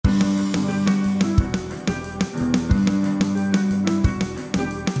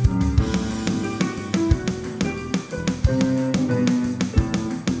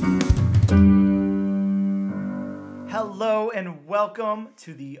and welcome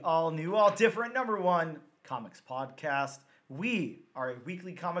to the all-new, all-different #1 Comics Podcast. We are a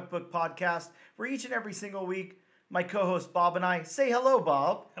weekly comic book podcast where each and every single week, my co-host Bob and I say hello,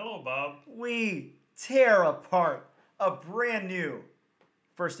 Bob. Hello, Bob. We tear apart a brand new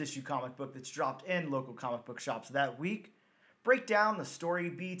first issue comic book that's dropped in local comic book shops that week, break down the story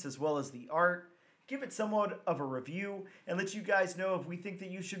beats as well as the art, give it somewhat of a review, and let you guys know if we think that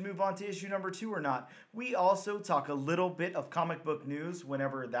you should move on to issue number 2 or not. We also talk a little bit of comic book news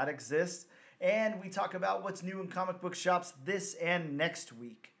whenever that exists, and we talk about what's new in comic book shops this and next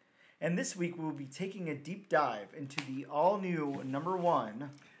week. And this week we'll be taking a deep dive into the all-new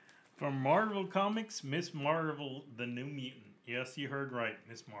 #1. From Marvel Comics, Miss Marvel, the New Mutant. Yes, you heard right.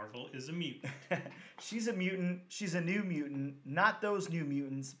 Miss Marvel is a mutant. She's a mutant. She's a new mutant. Not those new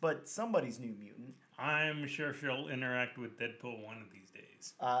mutants, but somebody's new mutant. I'm sure she'll interact with Deadpool one of these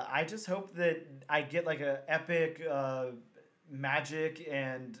days. I just hope that I get like a epic Magic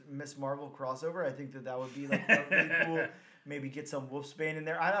and Miss Marvel crossover. I think that would be like really cool. Maybe get some Wolfsbane in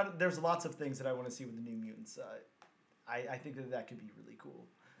there. There's lots of things that I want to see with the New Mutants. I think that could be really cool.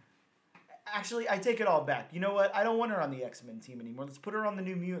 Actually, I take it all back. You know what? I don't want her on the X-Men team anymore. Let's put her on the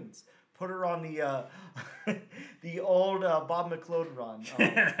New Mutants. Put her on the the old Bob McLeod run.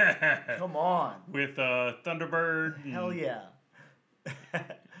 Come on. With Thunderbird. Hell yeah.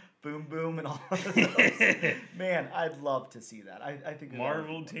 Boom Boom and all of those. Man, I'd love to see that. I think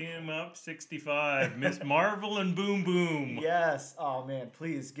Marvel Team Up 65. Miss Marvel and Boom Boom. Yes. Oh man,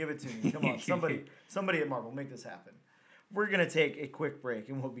 please give it to me. Come on, somebody at Marvel, make this happen. We're gonna take a quick break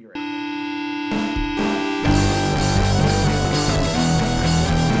and we'll be right back.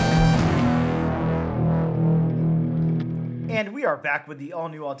 And we are back with the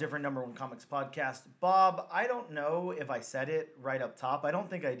all-new, all-different #1 Comics Podcast. Bob, I don't know if I said it right up top. I don't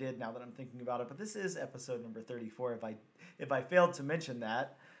think I did now that I'm thinking about it, but this is episode number 34. If I failed to mention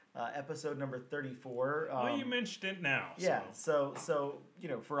that, episode number 34. Well, you mentioned it now. Yeah, so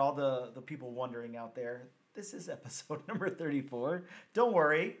for all the people wondering out there, this is episode number 34. Don't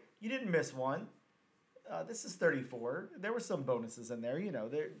worry, you didn't miss one. This is 34. There were some bonuses in there,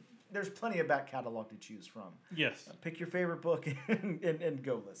 There's plenty of back catalog to choose from. Yes. Pick your favorite book and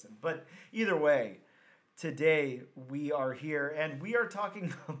go listen. But either way, today we are here and we are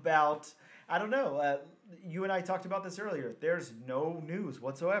talking about, I don't know, you and I talked about this earlier. There's no news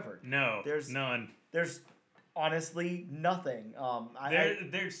whatsoever. No, there's none. There's honestly nothing.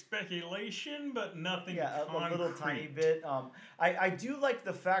 There's speculation, but nothing concrete. A little tiny bit. I do like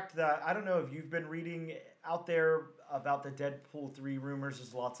the fact that, I don't know if you've been reading out there about the Deadpool 3 rumors.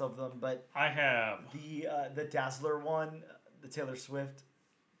 There's lots of them, but I have the Dazzler one, the Taylor Swift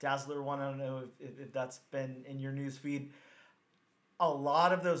Dazzler one. I don't know if that's been in your news feed. A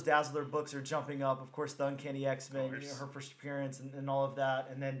lot of those Dazzler books are jumping up. Of course, the Uncanny X-Men, her first appearance and all of that,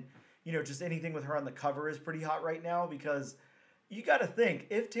 and then just anything with her on the cover is pretty hot right now, because you got to think,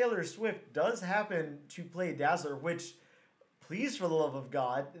 if Taylor Swift does happen to play Dazzler, which, please, for the love of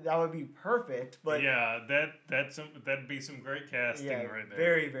God, that would be perfect. But yeah, that'd be some great casting right there.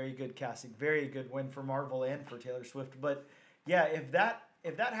 Very, very good casting. Very good win for Marvel and for Taylor Swift. But yeah, if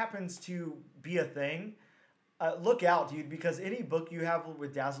that happens to be a thing, look out, dude, because any book you have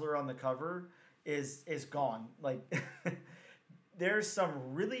with Dazzler on the cover is gone. Like, there's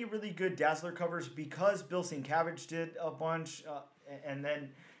some really, really good Dazzler covers because Bill Sienkiewicz did a bunch, and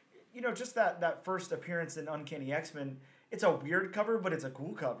then just that first appearance in Uncanny X-Men. It's a weird cover, but it's a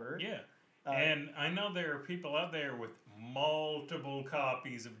cool cover. Yeah. And I know there are people out there with multiple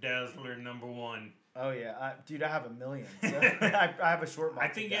copies of Dazzler #1. Oh, yeah. Dude, I have 1 million. So I have a short box.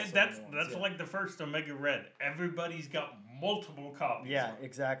 I think that's like the first Omega Red. Everybody's got multiple copies. Yeah,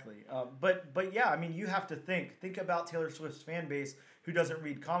 exactly. But yeah, I mean, you have to think about Taylor Swift's fan base who doesn't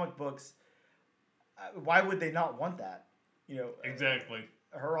read comic books. Why would they not want that? Exactly.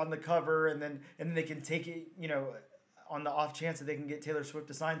 Her on the cover, and then they can take it, on the off chance that they can get Taylor Swift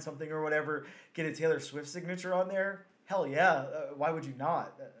to sign something or whatever, get a Taylor Swift signature on there. Hell yeah. Why would you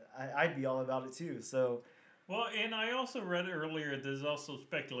not? I'd be all about it too. So, well, and I also read earlier, there's also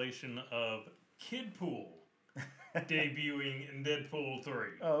speculation of Kidpool debuting in Deadpool 3.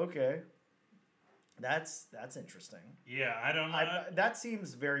 Oh, okay. That's interesting. Yeah, I don't know. That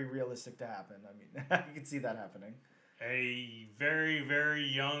seems very realistic to happen. I mean, I can see that happening. A very, very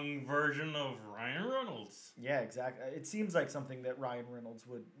young version of Ryan Reynolds. Yeah, exactly. It seems like something that Ryan Reynolds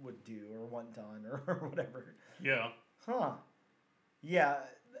would do or want done or whatever. Yeah. Huh. Yeah.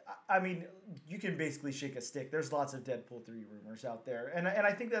 I mean, you can basically shake a stick. There's lots of Deadpool 3 rumors out there. And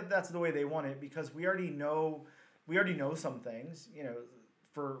I think that's the way they want it, because we already know some things,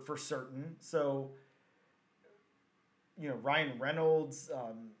 for certain. So Ryan Reynolds,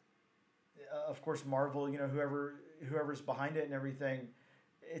 of course Marvel, whoever's behind it and everything.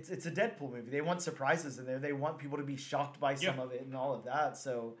 It's a Deadpool movie. They want surprises in there. They want people to be shocked by some of it and all of that.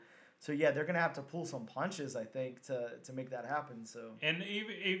 So yeah, they're gonna have to pull some punches, I think, to make that happen. So and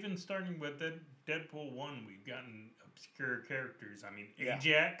even starting with Deadpool 1, we've gotten obscure characters. I mean,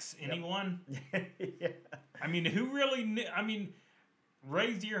 Ajax. Anyone? Yeah. I mean, who really knew? I mean,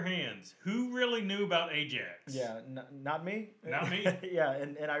 raise your hands. Who really knew about Ajax? Yeah, not me. Not me. Yeah,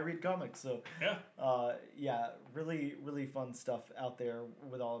 and I read comics, so yeah. Really, really fun stuff out there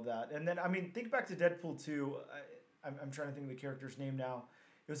with all of that. And then, I mean, think back to Deadpool 2. I'm trying to think of the character's name now.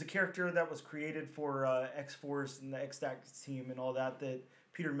 It was a character that was created for X-Force and the X-Tac team and all that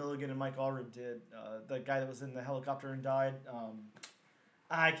Peter Milligan and Mike Allred did. The guy that was in the helicopter and died.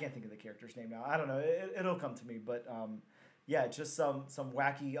 I can't think of the character's name now. I don't know. It'll come to me. But yeah, just some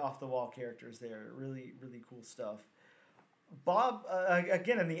wacky off-the-wall characters there. Really, really cool stuff. Bob,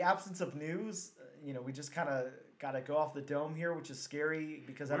 again, in the absence of news, we just kind of got to go off the dome here, which is scary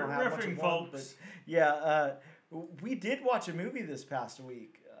because I don't have much of one. But yeah, we did watch a movie this past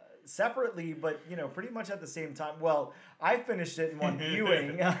week. Separately, but pretty much at the same time. Well, I finished it in one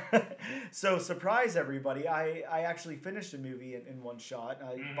viewing, so surprise everybody. I actually finished a movie in one shot.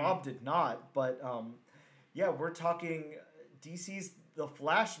 Bob did not, but yeah, we're talking DC's The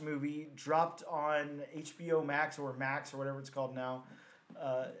Flash movie dropped on HBO Max or whatever it's called now,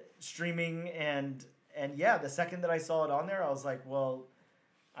 streaming, and yeah, the second that I saw it on there, I was like, well,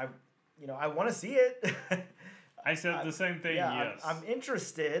 I want to see it. I said the same thing, yes. I'm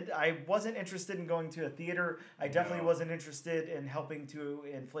interested. I wasn't interested in going to a theater. I definitely wasn't interested in helping to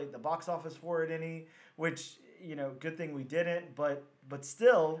inflate the box office for it any, which, good thing we didn't, but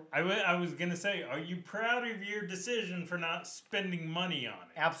still. I was going to say, are you proud of your decision for not spending money on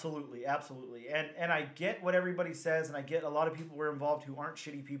it? Absolutely, absolutely. And I get what everybody says, and I get a lot of people were involved who aren't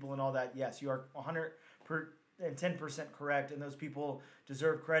shitty people and all that. Yes, you are 110% correct, and those people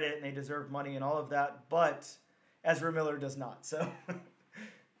deserve credit, and they deserve money and all of that, but Ezra Miller does not. So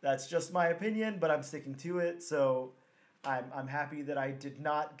that's just my opinion, but I'm sticking to it. So I'm happy that I did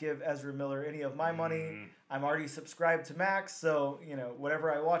not give Ezra Miller any of my money. I'm already subscribed to Max, so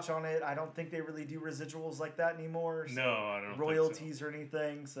whatever I watch on it, I don't think they really do residuals like that anymore. So no, I don't royalties think so. Or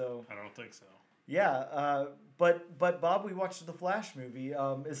anything. So I don't think so. Yeah, but Bob, we watched the Flash movie.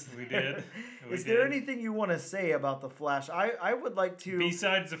 We did. Is there anything you want to say about the Flash? I would like to.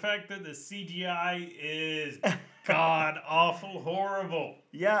 Besides the fact that the CGI is god awful horrible.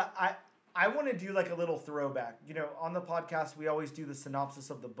 Yeah, I want to do like a little throwback. On the podcast we always do the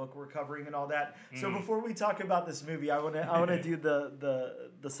synopsis of the book we're covering and all that. So before we talk about this movie, I want to do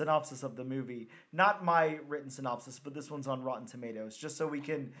the synopsis of the movie. Not my written synopsis, but this one's on Rotten Tomatoes, just so we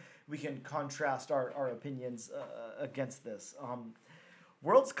can contrast our opinions against this.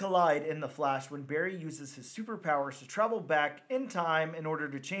 Worlds collide in The Flash when Barry uses his superpowers to travel back in time in order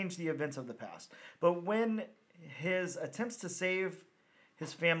to change the events of the past. But when his attempts to save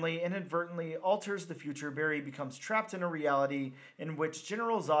his family inadvertently alters the future, Barry becomes trapped in a reality in which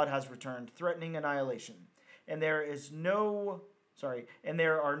General Zod has returned, threatening annihilation. And there are no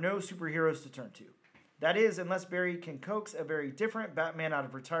superheroes to turn to. That is, unless Barry can coax a very different Batman out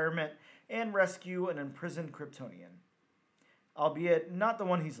of retirement and rescue an imprisoned Kryptonian, albeit not the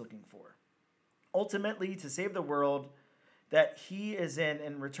one he's looking for. Ultimately, to save the world that he is in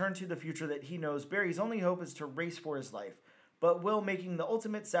and return to the future that he knows, Barry's only hope is to race for his life. But will making the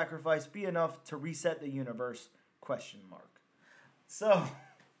ultimate sacrifice be enough to reset the universe? ? So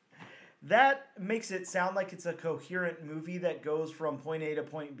that makes it sound like it's a coherent movie that goes from point A to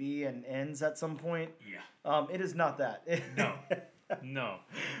point B and ends at some point. Yeah. It is not that. No.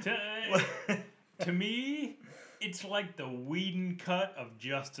 To me, it's like the Whedon cut of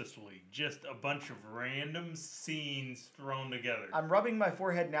Justice League. Just a bunch of random scenes thrown together. I'm rubbing my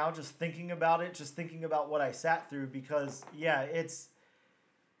forehead now just thinking about it, just thinking about what I sat through because, yeah,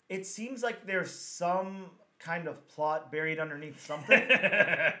 it seems like there's some kind of plot buried underneath something.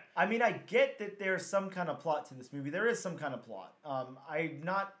 I mean, I get that there's some kind of plot to this movie. There is some kind of plot.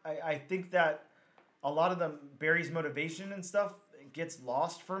 I think that a lot of Barry's motivation and stuff gets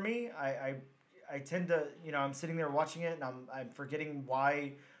lost for me. I tend to, I'm sitting there watching it and I'm forgetting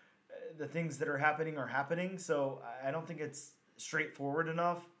why the things that are happening. So I don't think it's straightforward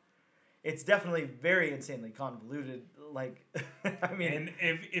enough. It's definitely very insanely convoluted. Like, I mean,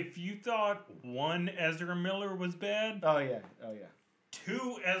 and if you thought one Ezra Miller was bad, oh yeah,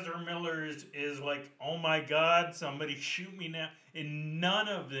 two Ezra Millers is like, oh my God, somebody shoot me now, and none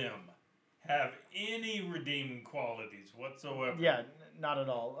of them have any redeeming qualities whatsoever. Yeah, not at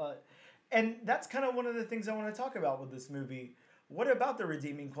all. And that's kind of one of the things I want to talk about with this movie. What about the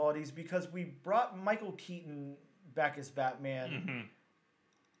redeeming qualities? Because we brought Michael Keaton back as Batman.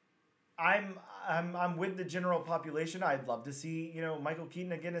 Mm-hmm. I'm with the general population. I'd love to see, Michael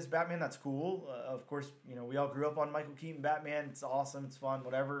Keaton again as Batman. That's cool. Of course, we all grew up on Michael Keaton Batman. It's awesome. It's fun.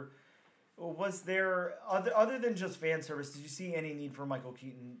 Whatever. Was there other than just fan service? Did you see any need for Michael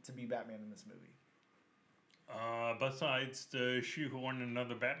Keaton to be Batman in this movie? Besides the shoehorn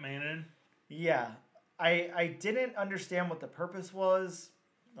another Batman in. Yeah, I didn't understand what the purpose was.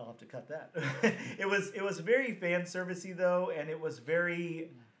 I'll have to cut that. It was very fan servicey though, and it was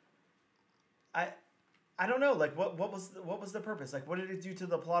very. I don't know, like what was the purpose? Like what did it do to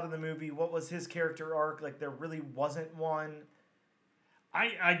the plot of the movie? What was his character arc? Like there really wasn't one.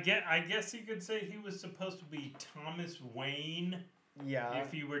 I guess you could say he was supposed to be Thomas Wayne. Yeah.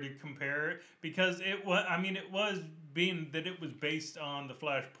 If you were to compare it, because it was being that it was based on the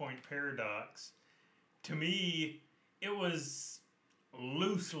Flashpoint paradox. To me, it was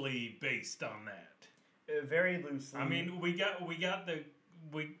loosely based on that. Very loosely. I mean, we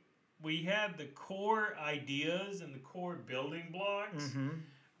had the core ideas and the core building blocks,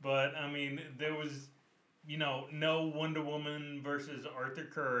 but I mean, there was, no Wonder Woman versus Arthur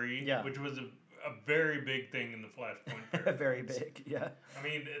Curry, which was a very big thing in the Flashpoint paradox. Very big, yeah. I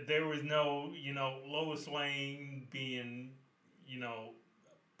mean, there was no, Lois Lane being,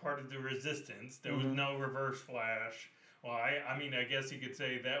 part of the Resistance. There was no Reverse Flash. Well, I mean, I guess you could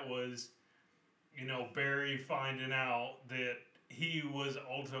say that was, Barry finding out that he was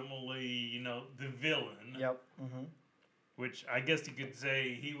ultimately, the villain. Yep. Which I guess you could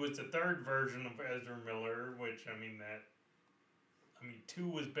say he was the third version of Ezra Miller, which, 2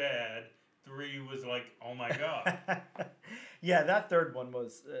 was bad. 3 was like, oh my God. Yeah, that third one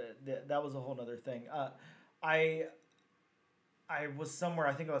was that was a whole other thing. I was somewhere.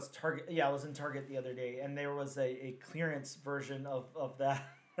 I think I was Target. Yeah, I was in Target the other day, and there was a clearance version of that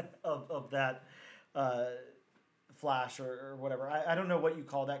of that Flash or whatever. I don't know what you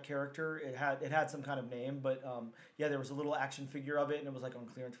call that character. It had some kind of name, but yeah, there was a little action figure of it, and it was like on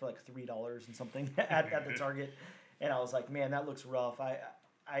clearance for like $3 and something at the Target, and I was like, man, that looks rough.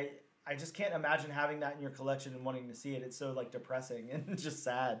 I just can't imagine having that in your collection and wanting to see it. It's so like depressing and just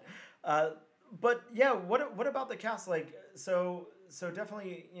sad. But yeah, what about the cast? Like, so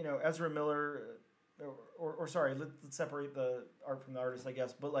definitely, Ezra Miller, or sorry, let's separate the art from the artist, I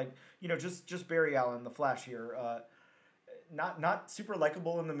guess. But like, just Barry Allen, the Flash here, not super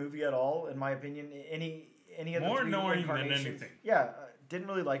likable in the movie at all, in my opinion. Any of the more three annoying than incarnations. anything. Yeah, didn't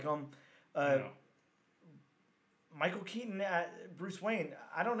really like him. Michael Keaton at Bruce Wayne,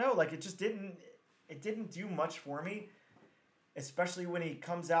 I don't know, like it didn't do much for me, especially when he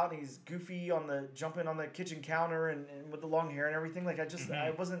comes out and he's goofy jumping on the kitchen counter and with the long hair and everything. Like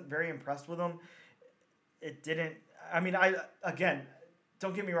I wasn't very impressed with him. It didn't, again,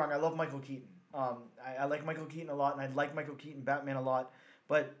 don't get me wrong, I love Michael Keaton. I like Michael Keaton a lot, and I like Michael Keaton Batman a lot,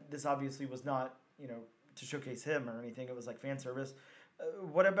 but this obviously was not, to showcase him or anything. It was like fan service.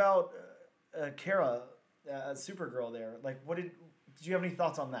 What about Kara? Supergirl there. Like, did you have any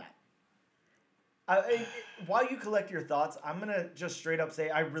thoughts on that? While you collect your thoughts, I'm going to just straight up say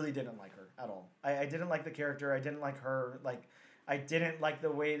I really didn't like her at all. I didn't like the character. I didn't like her. Like, I didn't like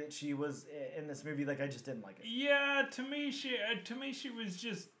the way that she was in this movie. Like, I just didn't like it. Yeah, to me she was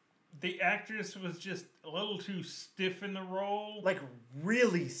just, the actress was just a little too stiff in the role. Like,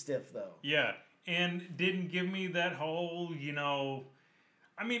 really stiff, though. Yeah, and didn't give me that whole,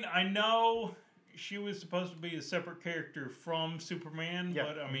 I know she was supposed to be a separate character from Superman,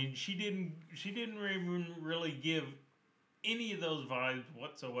 but she didn't even really give any of those vibes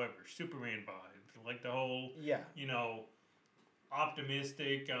whatsoever. Superman vibes, like the whole,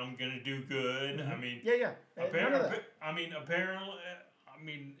 optimistic. I'm gonna do good. Apparently,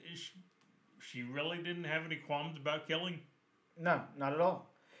 she really didn't have any qualms about killing. No, not at all.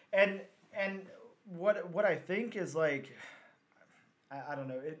 And what I think is like, I don't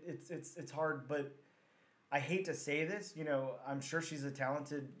know. It's hard, but I hate to say this. I'm sure she's a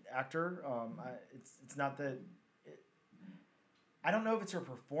talented actor. It's not that. I don't know if it's her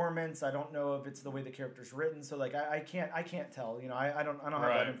performance. I don't know if it's the way the character's written. So like I can't tell. I don't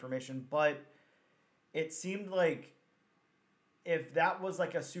have that information. But it seemed like if that was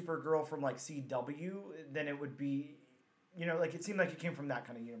like a Supergirl from like CW, then it would be, like it seemed like it came from that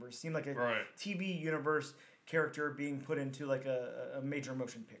kind of universe. It seemed like a TV universe character being put into like a major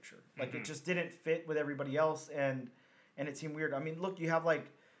motion picture. Like it just didn't fit with everybody else, and it seemed weird. I mean, look, you have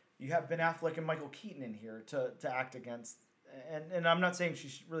Ben Affleck and Michael Keaton in here to act against, and I'm not saying she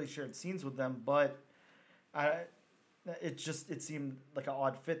really shared scenes with them, but it seemed like an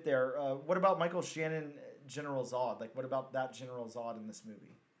odd fit there. What about Michael Shannon, General Zod? Like, what about that General Zod in this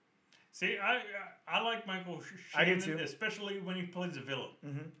movie? See, I like Michael I do Shannon, too. especially when he plays a villain.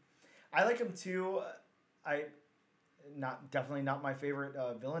 Mm-hmm. I like him too. Definitely not my favorite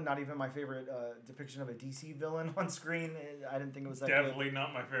villain. Not even my favorite depiction of a DC villain on screen. I didn't think it was that Definitely good.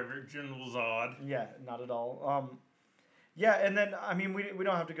 not my favorite General Zod. Yeah, not at all. Yeah, and then I mean we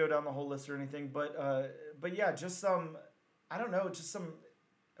don't have to go down the whole list or anything, but yeah, just some I don't know, just some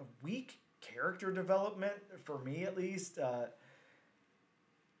weak character development for me at least.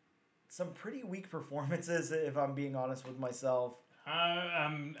 Some pretty weak performances, if I'm being honest with myself.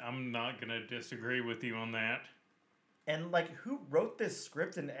 I'm not gonna disagree with you on that. And like, who wrote this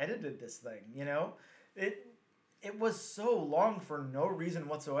script and edited this thing? You know, it was so long for no reason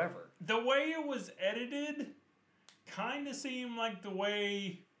whatsoever. The way it was edited kind of seemed like the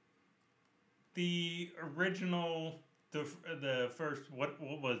way the original the first what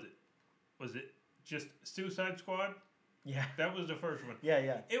was it? Was it just Suicide Squad? Yeah, that was the first one.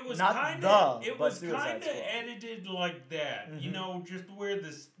 Yeah. It was not kind the, of it but was Suicide kind of Squad. edited like that. Mhm. You know, just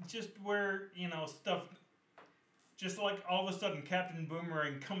where you know stuff. Just like all of a sudden Captain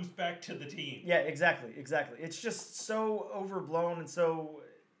Boomerang comes back to the team. Yeah, exactly. It's just so overblown and so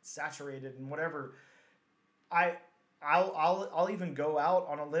saturated and whatever. I'll even go out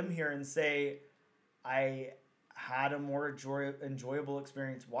on a limb here and say I had a more enjoyable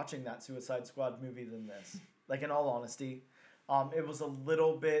experience watching that Suicide Squad movie than this. Like, in all honesty, it was a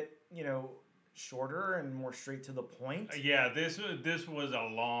little bit, shorter and more straight to the point. Yeah, this was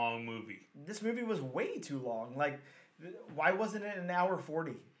a long movie. This movie was way too long. Like, why wasn't it an hour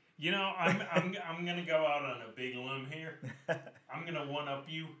 40? You know, I'm gonna go out on a big limb here. I'm gonna one up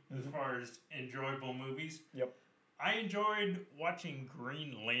you as far as enjoyable movies. Yep. I enjoyed watching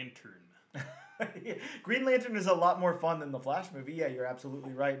Green Lantern. Green Lantern is a lot more fun than the Flash movie. Yeah, you're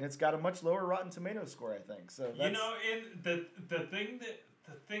absolutely right, and it's got a much lower Rotten Tomatoes score, I think. So that's... and the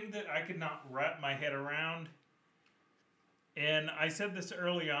thing that I could not wrap my head around, and I said this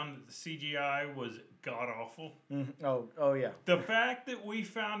early on, that the CGI was god awful. Mm-hmm. Oh yeah. The fact that we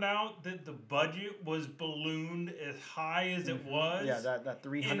found out that the budget was ballooned as high as it was, yeah, that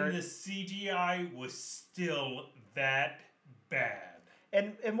 300, and the CGI was still that bad.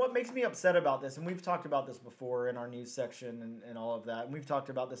 And what makes me upset about this, and we've talked about this before in our news section and all of that, and we've talked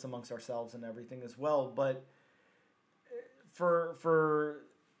about this amongst ourselves and everything as well, but for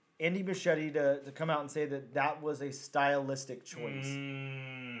Andy Muschietti to come out and say that was a stylistic choice.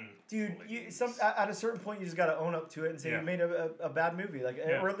 Dude, at a certain point you just got to own up to it and say you made a bad movie,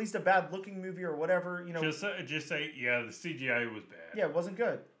 or at least a bad looking movie or whatever. Just say the CGI was bad. Yeah, it wasn't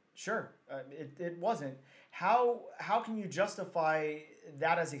good. Sure, it wasn't. How can you justify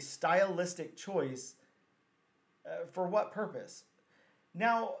that as a stylistic choice? For what purpose?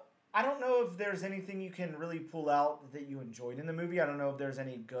 Now, I don't know if there's anything you can really pull out that you enjoyed in the movie. I don't know if there's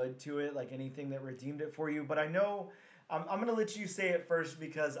any good to it, like anything that redeemed it for you. But I know I'm going to let you say it first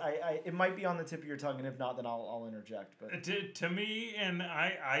because it might be on the tip of your tongue, and if not, then I'll interject. But to me, and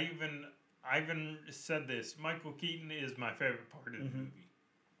I even said this, Michael Keaton is my favorite part of the movie.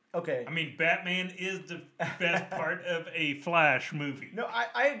 Okay. I mean, Batman is the best part of a Flash movie. No,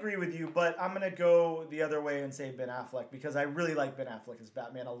 I agree with you, but I'm going to go the other way and say Ben Affleck because I really like Ben Affleck as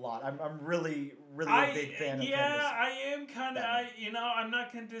Batman a lot. I'm really a big fan of him. Yeah, I am kind of, I'm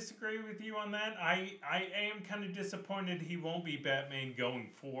not going to disagree with you on that. I am kind of disappointed he won't be Batman going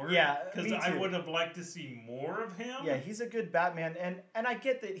forward. Yeah, because I would have liked to see more of him. Yeah, he's a good Batman, and I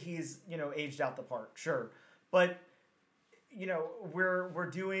get that he's, aged out the part, sure. But... we're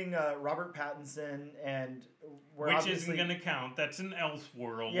doing Robert Pattinson, and which isn't going to count. That's an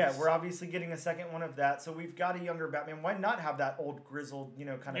Elseworlds. Yeah, we're obviously getting a second one of that. So we've got a younger Batman. Why not have that old grizzled,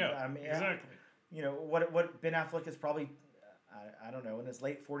 kind of? Yeah, exactly. What Ben Affleck is probably, I don't know, in his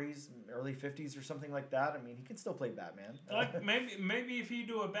late 40s, early 50s, or something like that. I mean, he can still play Batman. Like maybe if you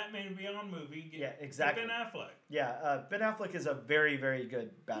do a Batman Beyond movie, exactly. Get Ben Affleck. Yeah, Ben Affleck is a very, very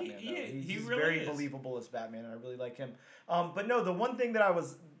good Batman. He's really very believable as Batman, and I really like him. But no, the one thing that I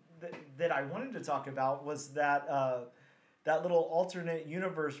wanted to talk about was that little alternate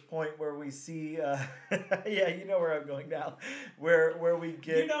universe point where we see, yeah, you know where I'm going now, where we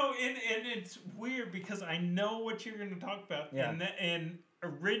get, and it's weird because I know what you're going to talk about, and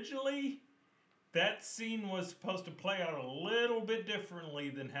originally that scene was supposed to play out a little bit differently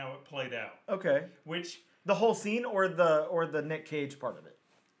than how it played out. Okay. Which the whole scene or the Nick Cage part of it?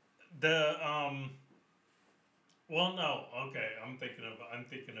 Well, no. Okay, I'm thinking of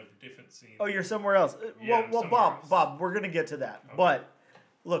a different scene. Oh, you're somewhere else. Yeah, well, Bob, we're gonna get to that. Okay.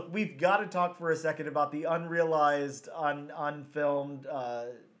 Look, we've got to talk for a second about the unrealized, unfilmed.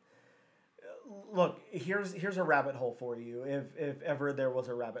 Look, here's a rabbit hole for you, if ever there was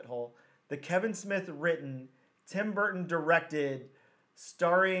a rabbit hole. The Kevin Smith written, Tim Burton directed,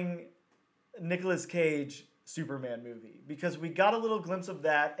 starring Nicolas Cage Superman movie, because we got a little glimpse of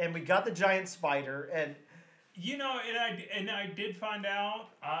that, and we got the giant spider, and I did find out.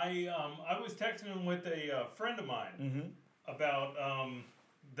 I was texting with a friend of mine about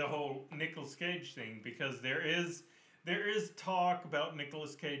the whole Nicolas Cage thing, because there is talk about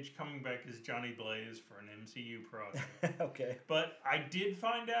Nicolas Cage coming back as Johnny Blaze for an MCU project. Okay. But I did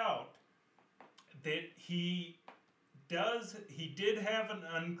find out that he did have an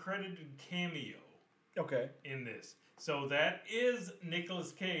uncredited cameo. Okay. In this. So that is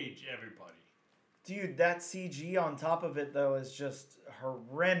Nicolas Cage, everybody. Dude, that CG on top of it, though, is just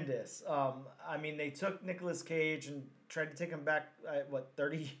horrendous. I mean, they took Nicolas Cage and tried to take him back,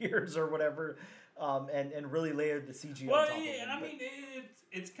 30 years or whatever, and really layered the CG on top of him. I mean,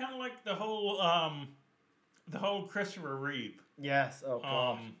 it's kind of like the whole Christopher Reeve. Yes. Oh,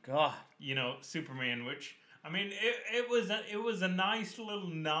 gosh. God. You know, Superman, which, I mean, it was a nice little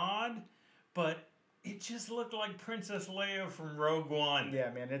nod, but it just looked like Princess Leia from Rogue One.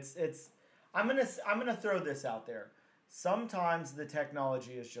 Yeah, man. It's. I'm gonna throw this out there. Sometimes the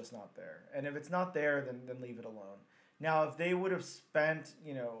technology is just not there, and if it's not there, then leave it alone. Now, if they would have spent,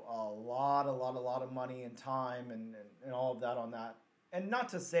 a lot of money and time and all of that on that, and not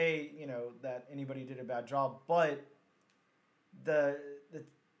to say, that anybody did a bad job, but the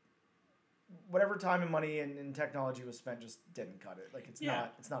whatever time and money and technology was spent just didn't cut it. Like, it's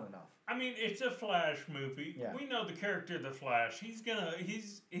not enough. I mean, it's a Flash movie. Yeah. We know the character of the Flash. He's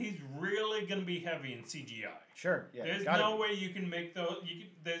really gonna be heavy in CGI. Sure. Yeah. There's no way you can make those.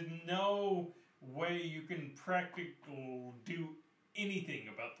 There's no way you can practical do anything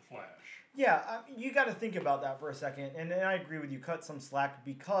about the Flash. Yeah, you got to think about that for a second, and I agree with you. Cut some slack,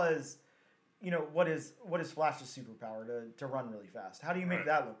 because what is Flash's superpower? To run really fast. How do you make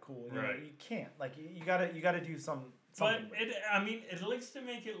that look cool? You can't. Like, you gotta do something. But at least to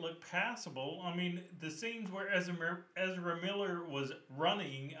make it look passable. I mean, the scenes where Ezra Miller was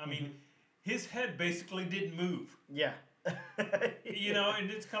running. I mean, his head basically didn't move. Yeah. And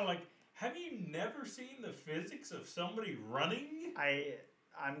it's kind of like, have you never seen the physics of somebody running?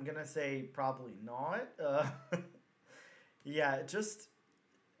 I'm gonna say probably not. Yeah, just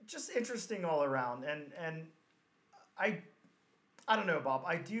interesting all around, and I don't know, Bob.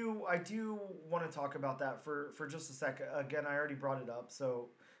 I do want to talk about that for just a second. Again, I already brought it up, so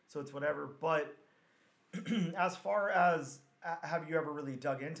it's whatever. But as far as have you ever really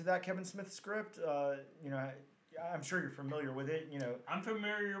dug into that Kevin Smith script? I'm sure you're familiar with it. I'm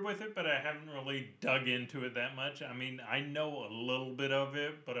familiar with it, but I haven't really dug into it that much. I mean, I know a little bit of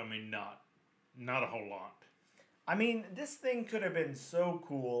it, but I mean, not a whole lot. I mean, this thing could have been so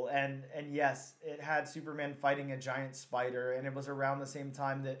cool, and yes, it had Superman fighting a giant spider, and it was around the same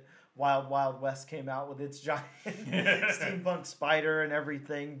time that Wild Wild West came out with its giant steampunk spider and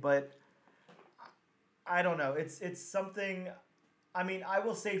everything, but I don't know. It's something, I mean, I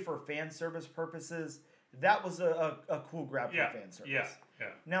will say for fan service purposes, that was a cool grab for fan service. Yeah.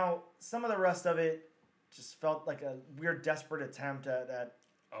 Now, some of the rest of it just felt like a weird, desperate attempt at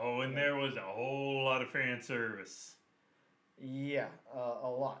Oh, and there was a whole lot of fan service. Yeah, a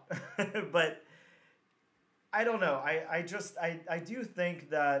lot. But I don't know. I do think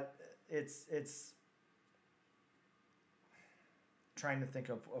that it's trying to think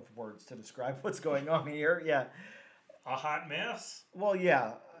of words to describe what's going on here. Yeah. A hot mess? Well,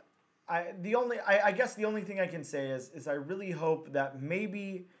 yeah. I guess the only thing I can say is I really hope that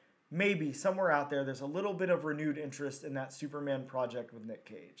maybe somewhere out there's a little bit of renewed interest in that Superman project with Nick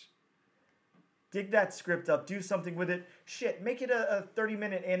Cage. Dig that script up, do something with it. Shit, make it a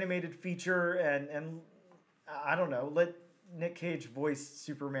 30-minute animated feature, and I don't know, let Nick Cage voice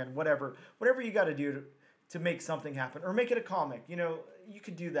Superman, whatever you got to do to make something happen, or make it a comic. You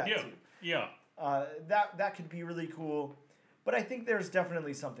could do that too. Yeah. That could be really cool. But I think there's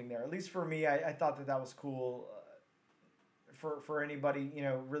definitely something there. At least for me, I thought that was cool. For anybody,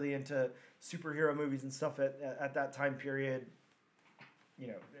 really into superhero movies and stuff at that time period,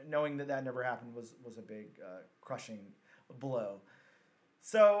 knowing that never happened was a big crushing blow.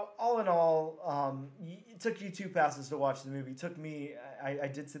 So all in all, it took you 2 passes to watch the movie. It took me, I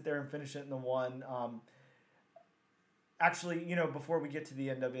did sit there and finish it in the one. Actually, before we get to the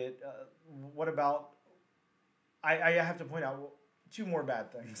end of it, what about, I have to point out, 2 more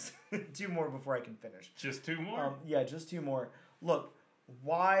bad things. 2 more before I can finish. Just 2 more? Yeah, just 2 more. Look,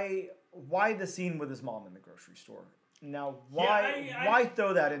 why the scene with his mom in the grocery store? Now, why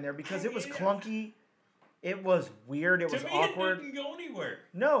throw that in there? Because it was clunky. It was weird. It was awkward. It didn't go anywhere.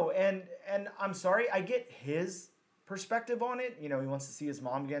 No, and I'm sorry. I get his perspective on it. You know, he wants to see his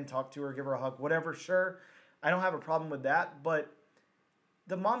mom again, talk to her, give her a hug, whatever. Sure, I don't have a problem with that. But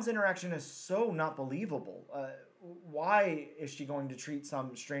the mom's interaction is so not believable. Why is she going to treat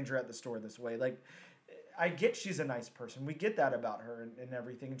some stranger at the store this way? Like, I get she's a nice person. We get that about her and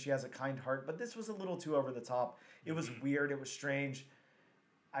everything, and she has a kind heart. But this was a little too over the top. It was weird. It was strange.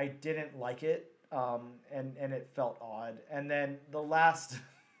 I didn't like it, and it felt odd. And then the last,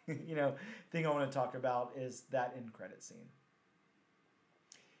 thing I want to talk about is that end credit scene.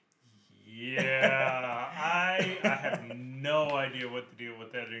 Yeah, I have no idea what the deal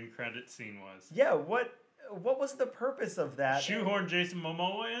with that end credit scene was. Yeah, what was the purpose of that? Shoehorn Jason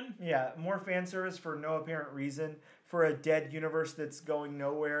Momoa in? Yeah, more fan service for no apparent reason for a dead universe that's going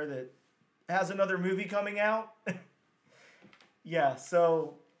nowhere that has another movie coming out. Yeah,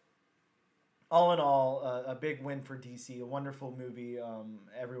 so all in all, a big win for DC. A wonderful movie.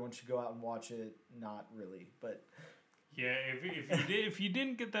 Everyone should go out and watch it. Not really, but yeah. If you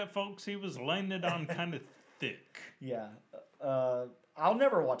didn't get that, folks, he was laying it on kind of thick. Yeah, I'll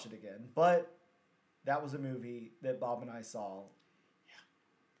never watch it again. But that was a movie that Bob and I saw. Yeah.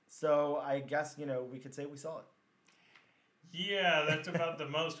 So I guess we could say we saw it. Yeah, that's about the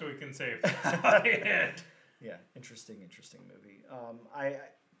most we can say about it. Yeah, interesting movie.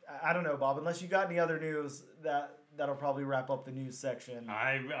 I don't know, Bob. Unless you got any other news, that'll probably wrap up the news section.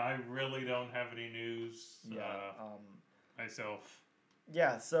 I really don't have any news. Myself.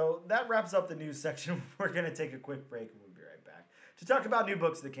 Yeah, so that wraps up the news section. We're gonna take a quick break, and we'll be right back to talk about new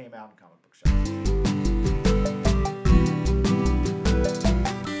books that came out in comic book shops.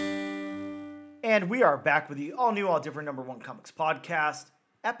 And we are back with the all new, all different #1 Comics podcast.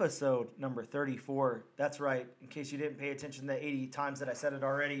 Episode number 34. That's right. In case you didn't pay attention to the 80 times that I said it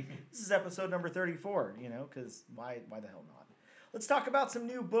already, this is episode number 34, because why the hell not? Let's talk about some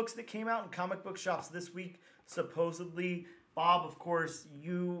new books that came out in comic book shops this week, supposedly. Bob, of course,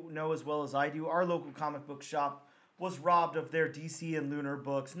 you know as well as I do, our local comic book shop was robbed of their DC and Lunar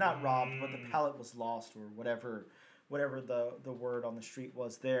books. Not robbed, but the pallet was lost or whatever the word on the street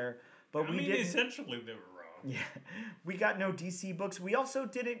was there. But essentially they were wrong. Yeah, we got no DC books. We also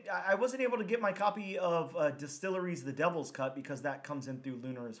didn't. I wasn't able to get my copy of Distillery's The Devil's Cut because that comes in through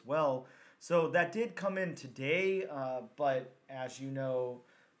Lunar as well. So that did come in today. But as you know,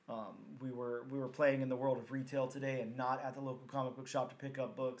 we were playing in the world of retail today and not at the local comic book shop to pick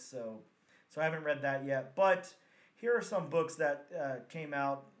up books. So I haven't read that yet. But here are some books that came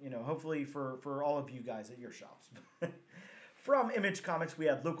out. Hopefully for all of you guys at your shops. From Image Comics, we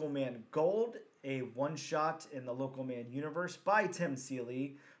had Local Man Gold, a one-shot in the Local Man universe by Tim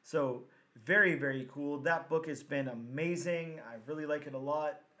Seeley. So very, very cool. That book has been amazing. I really like it a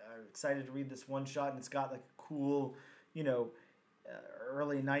lot. I'm excited to read this one-shot, and it's got like a cool,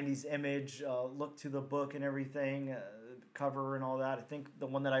 early 90s image look to the book and everything, cover and all that. I think the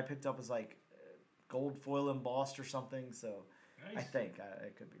one that I picked up was like gold foil embossed or something, so nice. I think. I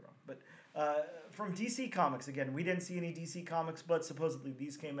could be wrong. But from DC Comics, again, we didn't see any DC Comics, but supposedly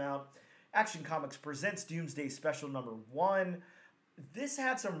these came out. Action Comics presents Doomsday Special number 1. This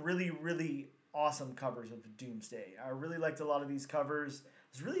had some really, really awesome covers of Doomsday. I really liked a lot of these covers. I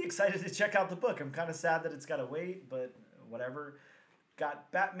was really excited to check out the book. I'm kind of sad that it's got to wait, but whatever.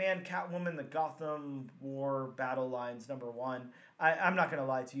 Got Batman, Catwoman, the Gotham War Battle Lines number 1. I'm not going to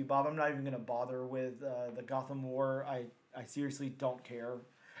lie to you, Bob. I'm not even going to bother with the Gotham War. I seriously don't care.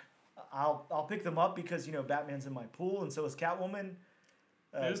 I'll pick them up because, Batman's in my pool and so is Catwoman.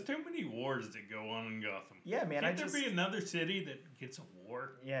 There's too many wars that go on in Gotham. Yeah, man. Can't there be another city that gets a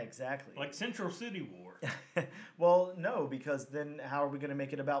war? Yeah, exactly. Like Central City War. Well, no, because then how are we going to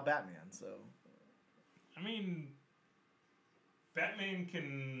make it about Batman? So, I mean, Batman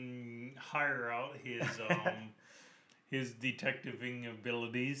can hire out his his detectiving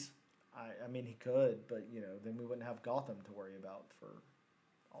abilities. I mean, he could, but then we wouldn't have Gotham to worry about for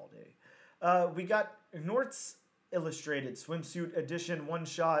all day. We got Nort's Illustrated Swimsuit Edition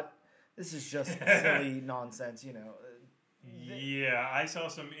one-shot. This is just silly nonsense, Yeah, I saw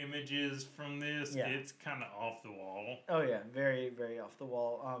some images from this. Yeah. It's kind of off the wall. Oh yeah, very, very off the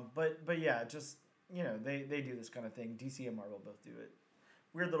wall. But yeah, just they do this kind of thing. DC and Marvel both do it.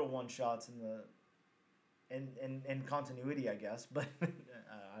 Weird little one-shots in continuity, I guess. But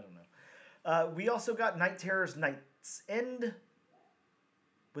I don't know. We also got Night Terror's Night's End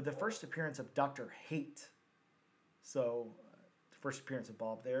with the first appearance of Dr. Hate. So, first appearance of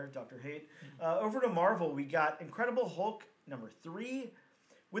Bob there, Dr. Hate. Over to Marvel, we got Incredible Hulk number 3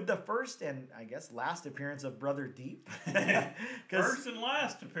 with the first and I guess last appearance of Brother Deep. First and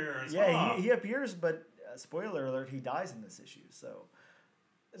last appearance. Yeah, he appears, but spoiler alert, he dies in this issue. So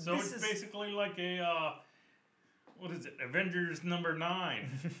it's basically like a what is it? Avengers number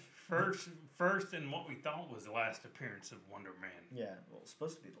 9. First and what we thought was the last appearance of Wonder Man. Yeah, well, it's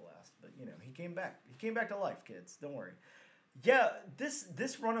supposed to be the last, but he came back. He came back to life, kids. Don't worry. Yeah,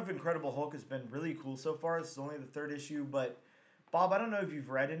 this run of Incredible Hulk has been really cool so far. This is only the 3rd issue, but Bob, I don't know if you've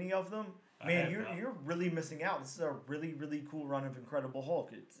read any of them. Man, you're really missing out. This is a really, really cool run of Incredible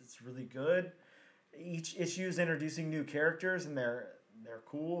Hulk. It's really good. Each issue is introducing new characters, and they're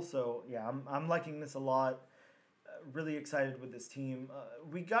cool. So yeah, I'm liking this a lot. Really excited with this team.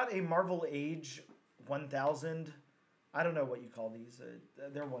 We got a Marvel Age 1000. I don't know what you call these.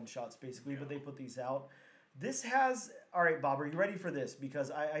 They're one shots basically, but they put these out. This has... All right, Bob, are you ready for this?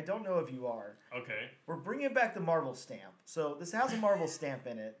 Because I don't know if you are. Okay. We're bringing back the Marvel stamp. So this has a Marvel stamp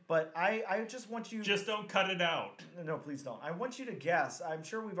in it, but I just want you... Just don't cut it out. No, please don't. I want you to guess. I'm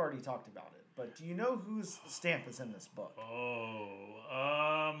sure we've already talked about it, but do you know whose stamp is in this book?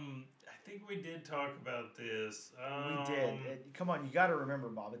 I think we did talk about this. We did. Come on, you got to remember,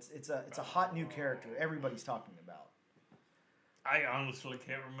 Bob. It's a hot new character everybody's talking about. I honestly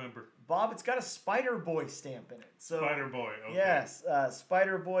can't remember. Bob, it's got a Spider-Boy stamp in it. So, Spider-Boy, okay. Yes,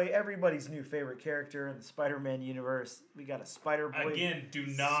 Spider-Boy, everybody's new favorite character in the Spider-Man universe. We got a Spider-Boy Again, do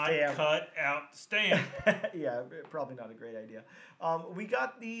not stamp. cut out the stamp. Yeah, probably not a great idea. We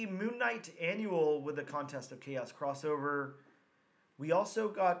got the Moon Knight annual with the Contest of Chaos crossover. We also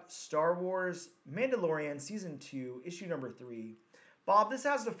got Star Wars Mandalorian Season 2, issue number 3. Bob, this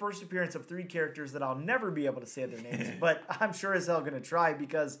has the first appearance of 3 characters that I'll never be able to say their names, but I'm sure as hell going to try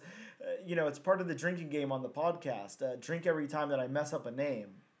because, it's part of the drinking game on the podcast. Drink every time that I mess up a name.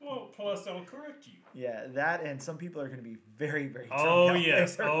 Well, plus I'll correct you. Yeah, that and some people are going to be very, very drunk. Oh,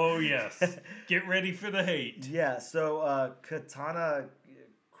 yes. There. Oh, yes. Get ready for the hate. Yeah, so Katana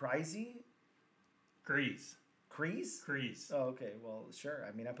Kryze? Kreese. Kreese? Kreese. Oh, okay. Well, sure.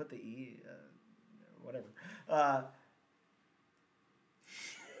 I mean, I put the E, whatever.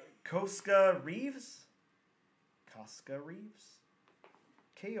 Koska Reeves? Koska Reeves?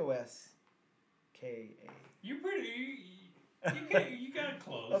 Koska. You're pretty... You got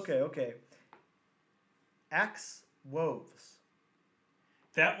close. Okay. Axe Woves.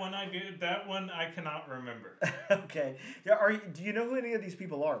 That one I did. That one I cannot remember. Okay. Yeah. Do you know who any of these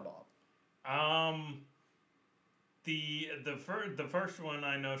people are, Bob? The first one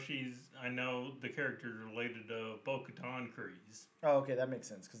I know I know the character's related to Bo-Katan Kryze. Oh, okay, that makes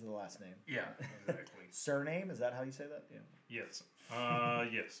sense because of the last name. Yeah, exactly. Surname, is that how you say that? Yeah. Yes.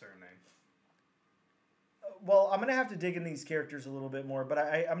 Yes, surname. Well, I'm gonna have to dig in these characters a little bit more, but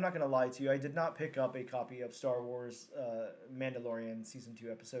I'm not gonna lie to you. I did not pick up a copy of Star Wars Mandalorian Season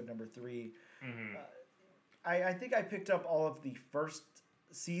 2, Episode number 3. Mm-hmm. I think I picked up all of the first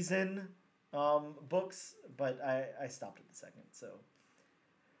season books, but I stopped at the second. So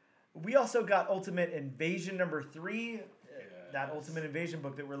we also got Ultimate Invasion number 3. Yes. That Ultimate Invasion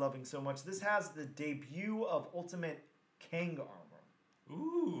book that we're loving so much. This has the debut of Ultimate Kang armor.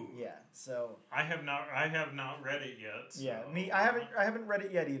 Ooh. Yeah. So I have not read it yet. So. Yeah, I haven't read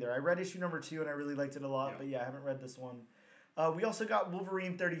it yet either. I read issue number 2 and I really liked it a lot, but yeah, I haven't read this one. We also got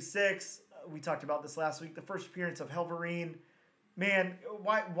Wolverine 36. We talked about this last week. The first appearance of Helverine. Man,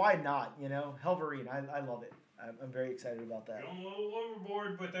 why not? Helverine. I love it. I'm very excited about that. Going a little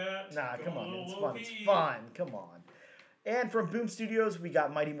overboard with that. Nah, come on. It's fun. It's fun. Come on. And from Boom Studios, we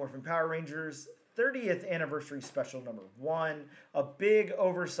got Mighty Morphin Power Rangers 30th Anniversary Special number 1. A big,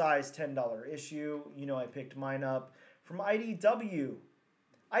 oversized $10 issue. I picked mine up from IDW.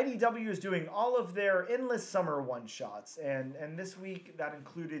 IDW is doing all of their endless summer one-shots. And this week, that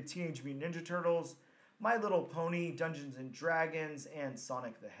included Teenage Mutant Ninja Turtles, My Little Pony, Dungeons & Dragons, and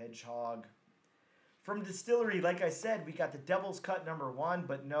Sonic the Hedgehog. From Distillery, like I said, we got the Devil's Cut number 1,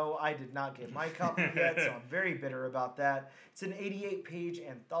 but no, I did not get my copy yet, so I'm very bitter about that. It's an 88-page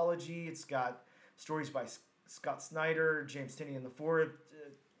anthology. It's got stories by Scott Snyder, James Tynion IV,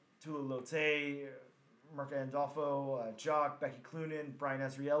 Tula Lotay, Marco Andolfo, Jock, Becky Cloonan, Brian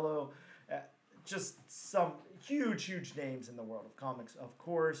Azriello. Just some huge names in the world of comics, of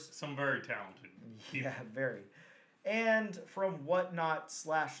course. Some very talented people. Yeah, very. And from Whatnot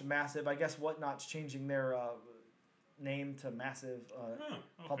 / Massive, I guess Whatnot's changing their name to Massive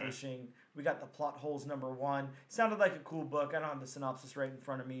Publishing. We got the Plot Holes number 1. Sounded like a cool book. I don't have the synopsis right in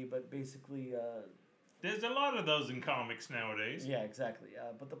front of me, but basically... there's a lot of those in comics nowadays. Yeah, exactly.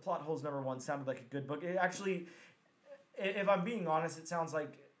 But the Plot Holes number 1 sounded like a good book. It actually, if I'm being honest, it sounds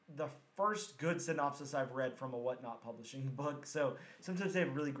like the first good synopsis I've read from a Whatnot publishing book. So sometimes they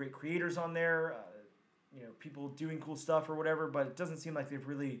have really great creators on there, people doing cool stuff or whatever, but it doesn't seem like they've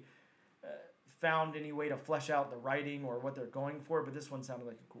really found any way to flesh out the writing or what they're going for. But this one sounded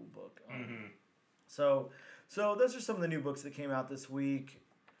like a cool book. So those are some of the new books that came out this week.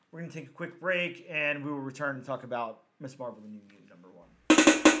 We're going to take a quick break, and we will return and talk about Miss Marvel, the New Mutant #1.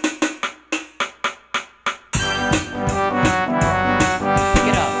 Pick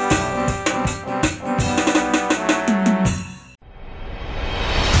it up.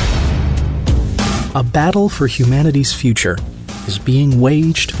 A battle for humanity's future is being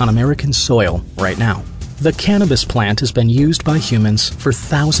waged on American soil right now. The cannabis plant has been used by humans for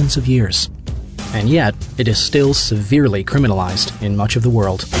thousands of years, and yet it is still severely criminalized in much of the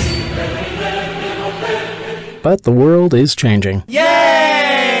world. But the world is changing.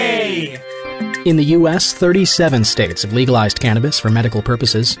 Yay! In the U.S., 37 states have legalized cannabis for medical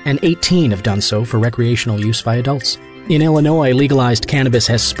purposes, and 18 have done so for recreational use by adults. In Illinois, legalized cannabis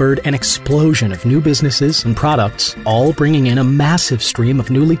has spurred an explosion of new businesses and products, all bringing in a massive stream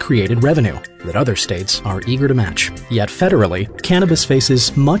of newly created revenue that other states are eager to match. Yet federally, cannabis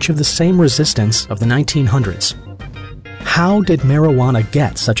faces much of the same resistance of the 1900s. How did marijuana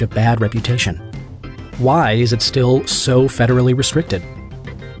get such a bad reputation? Why is it still so federally restricted?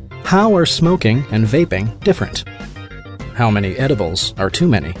 How are smoking and vaping different? How many edibles are too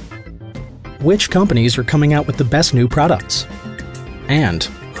many? Which companies are coming out with the best new products? And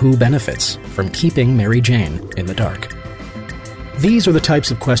who benefits from keeping Mary Jane in the dark? These are the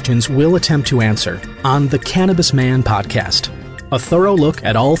types of questions we'll attempt to answer on the Cannabis Man podcast. A thorough look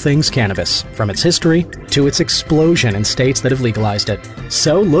at all things cannabis, from its history to its explosion in states that have legalized it.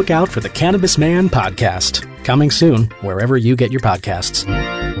 So look out for the Cannabis Man podcast, coming soon wherever you get your podcasts.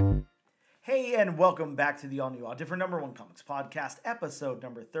 Hey, and welcome back to the all-new, all-different #1 Comics Podcast, episode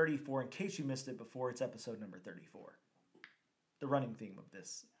number 34. In case you missed it before, it's episode number 34. The running theme of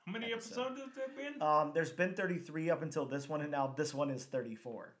this. How many episodes has there been? There's been 33 up until this one, and now this one is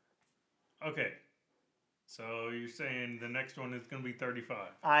 34. Okay. So you're saying the next one is going to be 35?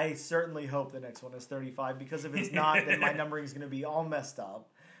 I certainly hope the next one is 35, because if it's not, then my numbering is going to be all messed up.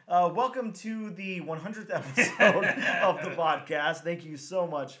 Welcome to the 100th episode of the podcast. Thank you so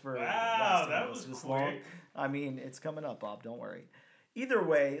much for that was this quick. long. I mean, it's coming up, Bob. Don't worry. Either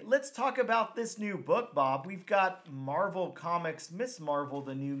way, let's talk about this new book, Bob. We've got Marvel Comics, Miss Marvel,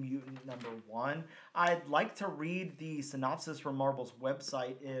 the New Mutant #1. I'd like to read the synopsis from Marvel's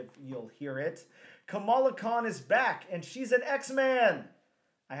website if you'll hear it. Kamala Khan is back, and she's an X-Man.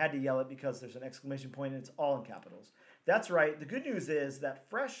 I had to yell it because there's an exclamation point, and it's all in capitals. That's right. The good news is that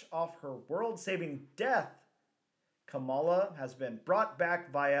fresh off her world-saving death, Kamala has been brought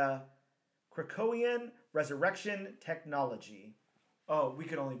back via Krakowian resurrection technology. Oh, we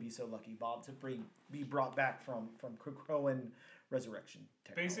could only be so lucky, Bob, to be brought back from Krakowian resurrection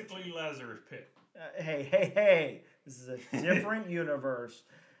technology. Basically, Lazarus Pit. Hey. This is a different universe.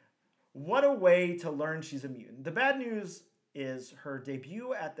 What a way to learn she's a mutant. The bad news is her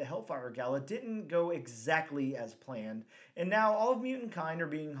debut at the Hellfire Gala didn't go exactly as planned, and now all of mutant kind are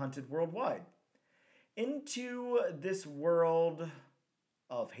being hunted worldwide. Into this world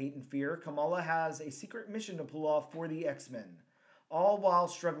of hate and fear, Kamala has a secret mission to pull off for the X-Men, all while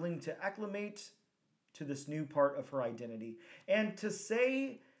struggling to acclimate to this new part of her identity. And to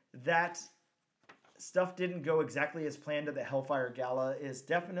say that stuff didn't go exactly as planned at the Hellfire Gala is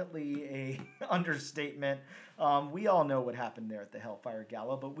definitely a understatement. We all know what happened there at the Hellfire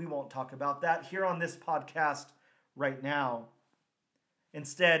Gala, but we won't talk about that here on this podcast right now.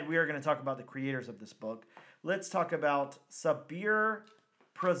 Instead, we are going to talk about the creators of this book. Let's talk about Sabir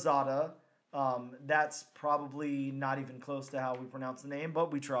Prasada. That's probably not even close to how we pronounce the name,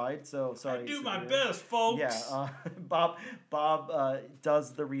 but we tried, so sorry. I do Sabir. my best, folks. Yeah, Bob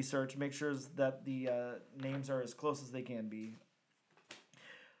does the research, make sure that the names are as close as they can be.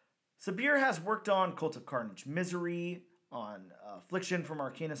 Sabir has worked on Cult of Carnage, Misery, on Affliction from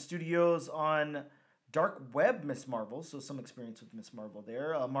Arcana Studios, on Dark Web Miss Marvel, so some experience with Miss Marvel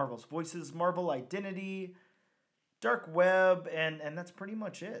there. Marvel's Voices, Marvel Identity, Dark Web, and that's pretty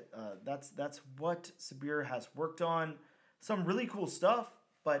much it. That's what Sabir has worked on. Some really cool stuff,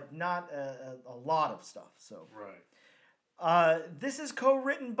 but not a lot of stuff. So right. This is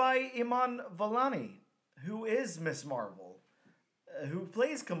co-written by Iman Vellani, who is Miss Marvel, who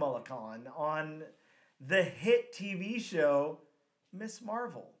plays Kamala Khan on the hit TV show Miss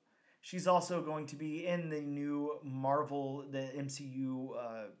Marvel. She's also going to be in the new Marvel, the MCU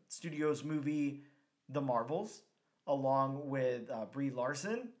Studios movie, The Marvels, along with Brie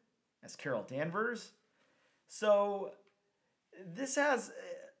Larson as Carol Danvers. So this has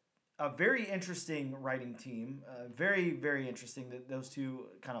a very interesting writing team. Very, very interesting that those two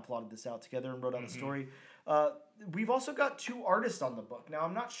kind of plotted this out together and wrote out the story. We've also got 2 artists on the book. Now,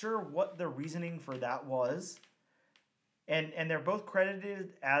 I'm not sure what the reasoning for that was. And they're both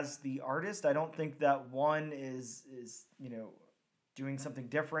credited as the artist. I don't think that one is doing something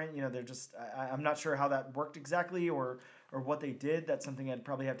different. They're just, I'm not sure how that worked exactly or what they did. That's something I'd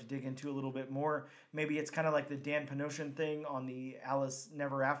probably have to dig into a little bit more. Maybe it's kind of like the Dan Panosian thing on the Alice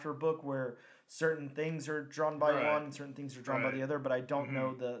Never After book where certain things are drawn by one and certain things are drawn by the other, but I don't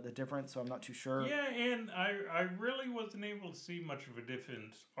know the difference, so I'm not too sure. Yeah, and I really wasn't able to see much of a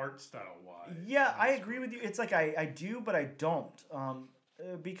difference art style-wise. Yeah, I agree with you. It's like I do, but I don't.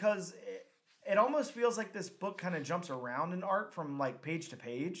 Because it almost feels like this book kind of jumps around in art from like page to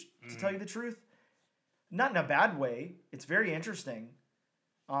page, to tell you the truth. Not in a bad way. It's very interesting.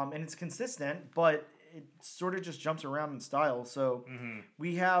 And it's consistent, but it sort of just jumps around in style. So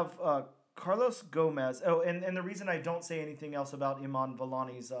we have Carlos Gomez. Oh, and the reason I don't say anything else about Iman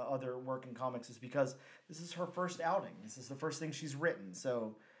Vellani's other work in comics is because this is her first outing. This is the first thing she's written.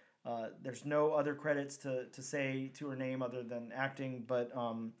 So there's no other credits to say to her name other than acting, but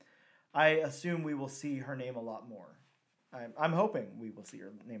I assume we will see her name a lot more. I'm hoping we will see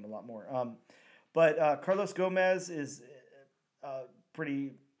her name a lot more. But Carlos Gomez is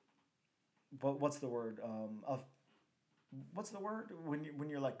pretty. What's the word? What's the word when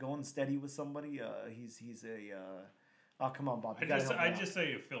you're like going steady with somebody? He's a. Oh, come on, Bob. I just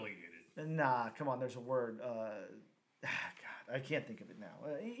say affiliated. Nah, come on. There's a word. God, I can't think of it now.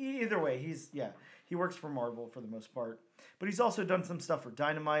 Either way, he works for Marvel for the most part, but he's also done some stuff for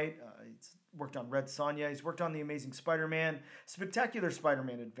Dynamite. He's worked on Red Sonja. He's worked on The Amazing Spider-Man, Spectacular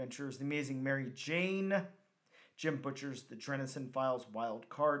Spider-Man Adventures, The Amazing Mary Jane, Jim Butcher's The Drenison Files, Wild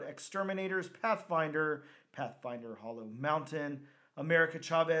Card, Exterminators, Pathfinder, Hollow Mountain, America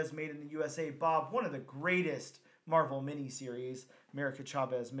Chavez, Made in the USA. Bob, one of the greatest Marvel miniseries, America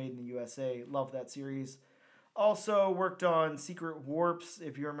Chavez, Made in the USA. Love that series. Also worked on Secret Warps,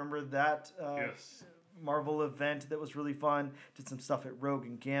 if you remember that Marvel event that was really fun. Did some stuff at Rogue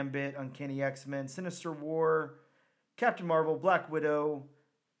and Gambit, Uncanny X-Men, Sinister War, Captain Marvel, Black Widow,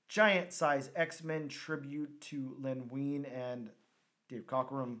 Giant Size X-Men tribute to Len Wein and Dave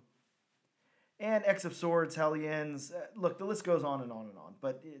Cockrum, and X of Swords, Hellions. Look, the list goes on and on and on,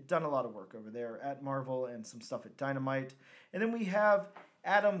 but done a lot of work over there at Marvel and some stuff at Dynamite. And then we have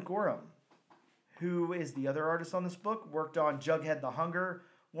Adam Gorham, who is the other artist on this book, worked on Jughead the Hunger,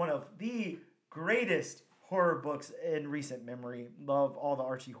 one of the greatest horror books in recent memory. Love all the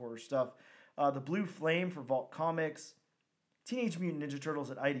Archie horror stuff. The Blue Flame for Vault Comics, Teenage Mutant Ninja Turtles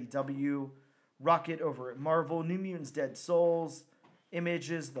at IDW, Rocket over at Marvel, New Mutants Dead Souls,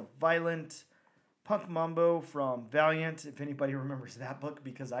 Images, The Violent, Punk Mambo from Valiant, if anybody remembers that book,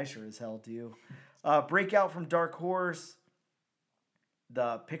 because I sure as hell do. Breakout from Dark Horse,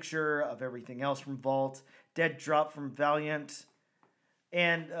 The Picture of Everything Else from Vault, Dead Drop from Valiant,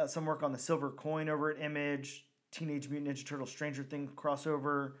 and some work on the Silver Coin over at Image, Teenage Mutant Ninja Turtles Stranger Things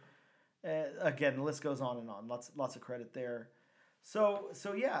crossover. Again, the list goes on and on. Lots of credit there. So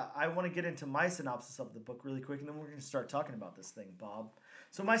yeah, I want to get into my synopsis of the book really quick, and then we're going to start talking about this thing, Bob.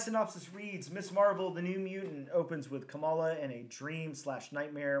 So my synopsis reads, Miss Marvel, the New Mutant, opens with Kamala in a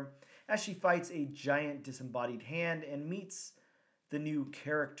dream/nightmare as she fights a giant disembodied hand and meets the new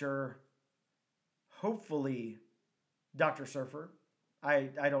character, hopefully, Dr. Surfer.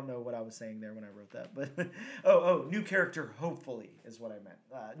 I don't know what I was saying there when I wrote that, but new character, hopefully, is what I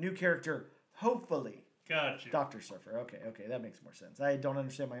meant. New character, hopefully. Gotcha. Dr. Surfer. Okay, that makes more sense. I don't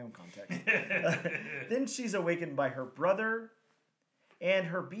understand my own context. Then she's awakened by her brother, and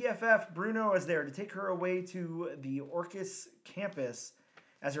her BFF, Bruno, is there to take her away to the Orcus campus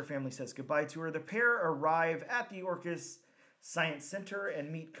as her family says goodbye to her. The pair arrive at the Orcus Science Center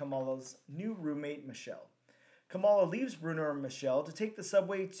and meet Kamala's new roommate, Michelle. Kamala leaves Bruno and Michelle to take the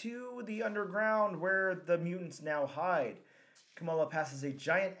subway to the underground where the mutants now hide. Kamala passes a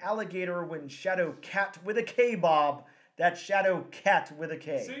giant alligator when Shadow Cat with a K, Bob. That's Shadow Cat with a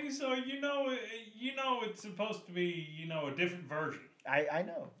K. See, so you know it's supposed to be, a different version. I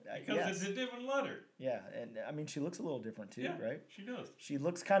know. Because it's a different letter. Yeah, and I mean, she looks a little different too, right? She does. She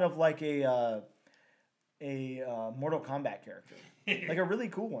looks kind of like a Mortal Kombat character. Like a really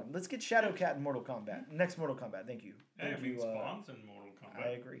cool one. Let's get Shadow Cat in Mortal Kombat. Next Mortal Kombat, thank you. Thank you. Spawn's in Mortal Kombat. I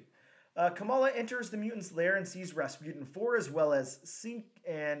agree. Kamala enters the mutant's lair and sees Rasputin 4 as well as Sink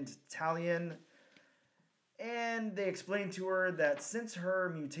and Talion. And they explain to her that since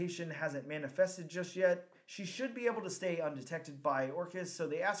her mutation hasn't manifested just yet, she should be able to stay undetected by Orcus, so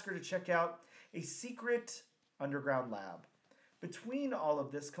they ask her to check out a secret underground lab. between all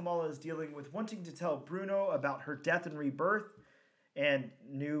of this, Kamala is dealing with wanting to tell Bruno about her death and rebirth and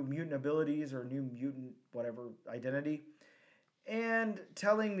new mutant abilities or new mutant whatever identity, and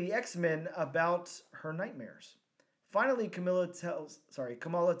telling the X-Men about her nightmares. Finally, Kamala tells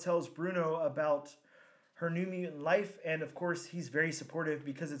Bruno about her new mutant life, and of course he's very supportive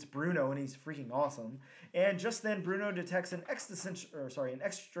because it's Bruno and he's freaking awesome. And just then Bruno detects an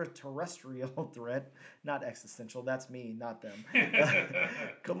extraterrestrial threat. Not existential, that's me, not them.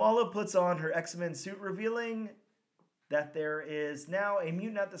 Kamala puts on her X-Men suit, revealing that there is now a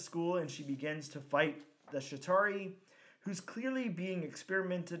mutant at the school, and she begins to fight the Chitauri, who's clearly being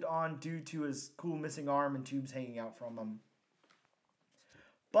experimented on due to his cool missing arm and tubes hanging out from him.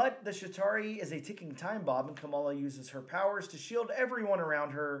 But the Chitauri is a ticking time bomb, and Kamala uses her powers to shield everyone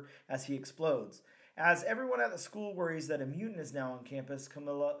around her as he explodes. As everyone at the school worries that a mutant is now on campus,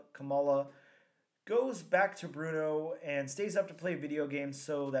 Kamala goes back to Bruno and stays up to play video games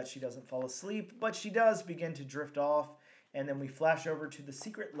so that she doesn't fall asleep, but she does begin to drift off, and then we flash over to the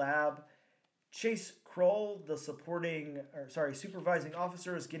secret lab. Chase Kroll, the supervising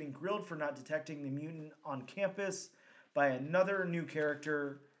officer, is getting grilled for not detecting the mutant on campus by another new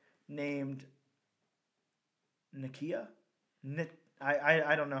character named Nikia.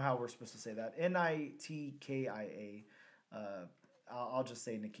 I don't know how we're supposed to say that. Nitkia. I'll just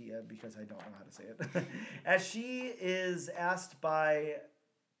say Nikia because I don't know how to say it. As she is asked by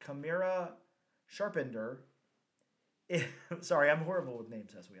Chimera Sharpender. Sorry, I'm horrible with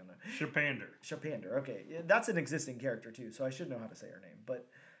names, as we all know. Shapander, okay. That's an existing character, too, so I should know how to say her name. But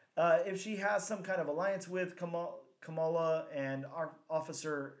if she has some kind of alliance with Kamala and our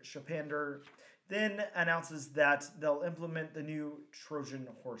Officer Shapander, then announces that they'll implement the new Trojan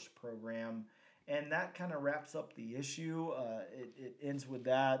Horse program. And that kind of wraps up the issue. It ends with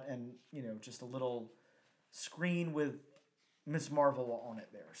that and, just a little screen with Miss Marvel on it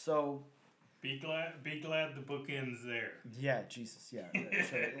there. So... Be glad the book ends there. Yeah, Jesus, yeah.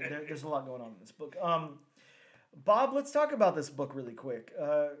 So there's a lot going on in this book. Bob, let's talk about this book really quick.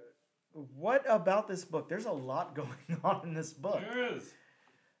 What about this book? There's a lot going on in this book. There is.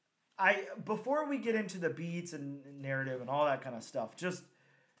 Before we get into the beats and narrative and all that kind of stuff, just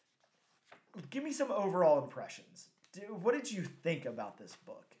give me some overall impressions. What did you think about this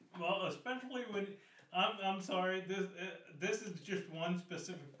book? Well, especially when... I'm sorry, this is just one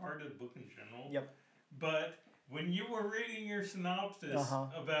specific part of the book in general. Yep. But when you were reading your synopsis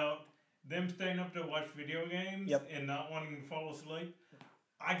about them staying up to watch video games and not wanting to fall asleep,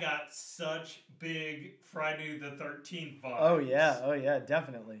 I got such big Friday the 13th vibes. Oh yeah,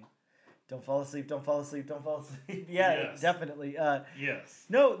 definitely. Don't fall asleep, don't fall asleep, don't fall asleep. Yeah, yes. Definitely. Yes.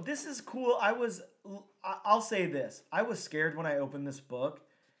 No, this is cool. I'll say this. I was scared when I opened this book.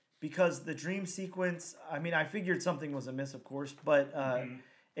 Because the dream sequence, I figured something was amiss, of course, but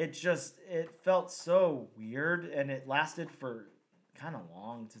it felt so weird, and it lasted for kind of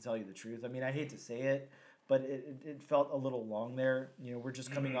long, to tell you the truth. I hate to say it, but it felt a little long there. We're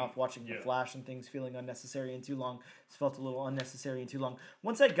just coming off watching The Flash and things feeling unnecessary and too long. It felt a little unnecessary and too long.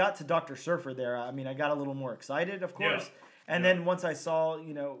 Once I got to Dr. Surfer there, I got a little more excited, of course. Yeah. And then once I saw,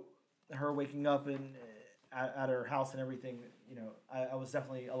 her waking up and at her house and everything, I was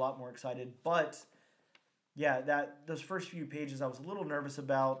definitely a lot more excited. But yeah, those first few pages I was a little nervous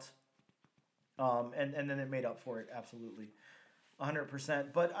about, and then it made up for it absolutely,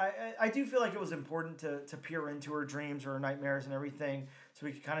 100%. But I do feel like it was important to peer into her dreams or her nightmares and everything, so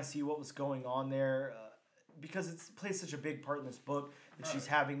we could kind of see what was going on there, because it plays such a big part in this book that she's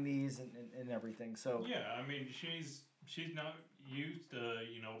having these and everything. So yeah, she's not used to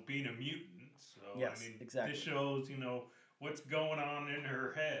being a mutant. So yes, exactly. This shows what's going on in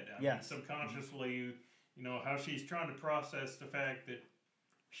her head. Subconsciously, how she's trying to process the fact that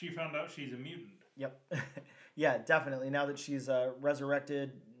she found out she's a mutant. Yep. Yeah, definitely. Now that she's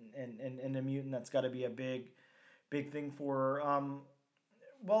resurrected and a mutant, that's got to be a big thing for her.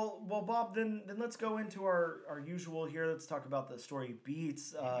 Well, Bob, then let's go into our usual here. Let's talk about the story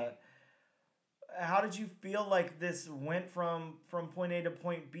beats. How did you feel like this went from point A to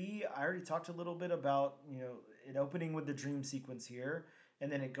point B? I already talked a little bit about, it opening with the dream sequence here,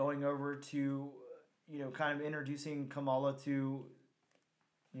 and then it going over to, kind of introducing Kamala to,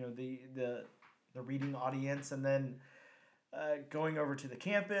 the reading audience, and then going over to the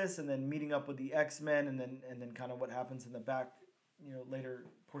campus, and then meeting up with the X-Men, and then kind of what happens in the back, later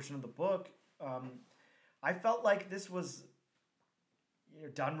portion of the book. I felt like this was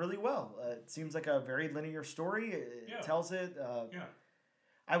done really well. It seems like a very linear story. It tells it.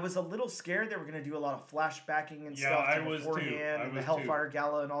 I was a little scared they were going to do a lot of flashbacking and stuff beforehand, and the Hellfire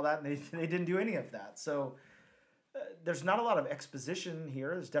Gala and all that, and they didn't do any of that. So There's not a lot of exposition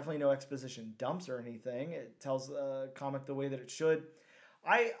here. There's definitely no exposition dumps or anything. It tells a comic the way that it should.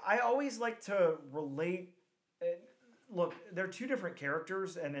 I always like to relate. Look, they're two different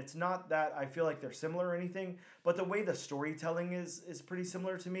characters, and it's not that I feel like they're similar or anything, but the way the storytelling is pretty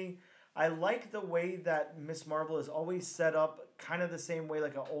similar to me. I like the way that Miss Marvel is always set up kind of the same way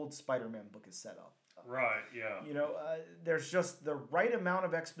like an old Spider-Man book is set up. Right, yeah. You know, there's just the right amount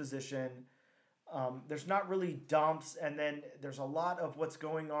of exposition. There's not really dumps, and then there's a lot of what's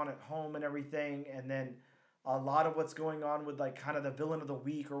going on at home and everything, and then a lot of what's going on with like kind of the villain of the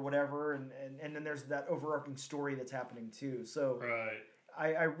week or whatever, and then there's that overarching story that's happening too. So right.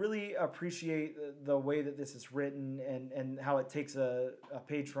 I really appreciate the way that this is written and how it takes a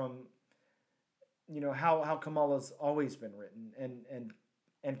page from, you know, how Kamala's always been written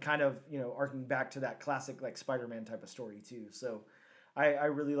and kind of, you know, arcing back to that classic like Spider-Man type of story too. So I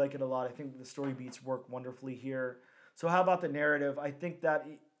really like it a lot. I think the story beats work wonderfully here. So how about the narrative? I think that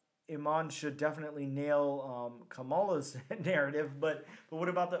Iman should definitely nail Kamala's narrative, but what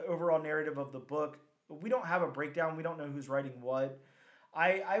about the overall narrative of the book? We don't have a breakdown. We don't know who's writing what.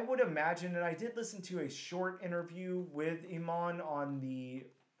 I would imagine, and I did listen to a short interview with Iman on the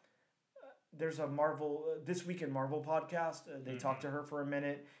there's a Marvel This Week in Marvel podcast. They talked to her for a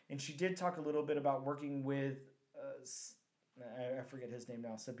minute, and she did talk a little bit about working with I forget his name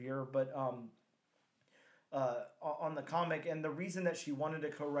now, Sabir, but on the comic, and the reason that she wanted a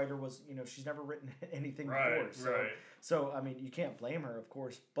co-writer was, you know, she's never written anything before. So I mean, you can't blame her, of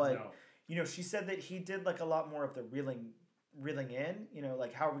course, but No. you know, she said that he did like a lot more of the reeling in, you know,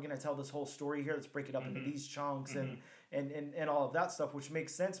 like how are we going to tell this whole story here? Let's break it up into these chunks and all of that stuff, which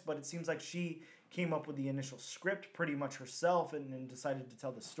makes sense. But it seems like she came up with the initial script pretty much herself and decided to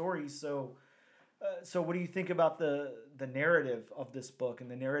tell the story. So what do you think about the narrative of this book and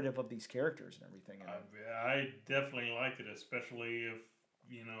the narrative of these characters and everything? I definitely liked it, especially if,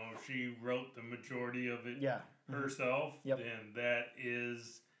 you know, she wrote the majority of it herself. Yep. Then that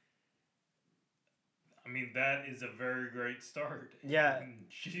is, I mean, that is a very great start. Yeah. And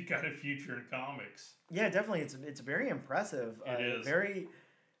she's got a future in comics. Yeah, definitely. It's very impressive. It is. Very.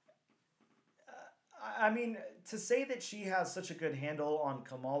 I mean, to say that she has such a good handle on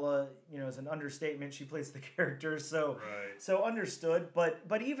Kamala, you know, is an understatement. She plays the character, so understood.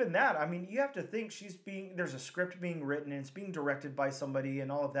 But even that, I mean, you have to think there's a script being written and it's being directed by somebody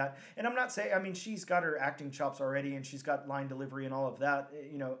and all of that. And I'm not saying, I mean, she's got her acting chops already and she's got line delivery and all of that,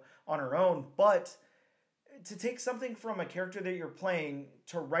 you know, on her own. But to take something from a character that you're playing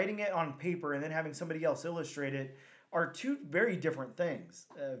to writing it on paper and then having somebody else illustrate it are two very different things.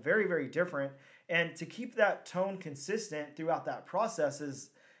 Very, very different. And to keep that tone consistent throughout that process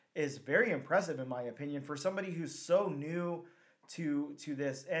is very impressive, in my opinion, for somebody who's so new to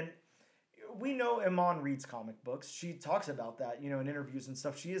this. And we know Iman reads comic books. She talks about that, you know, in interviews and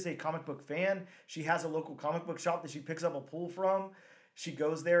stuff. She is a comic book fan. She has a local comic book shop that she picks up a pull from. She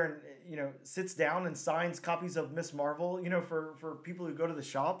goes there and, you know, sits down and signs copies of Miss Marvel, you know, for people who go to the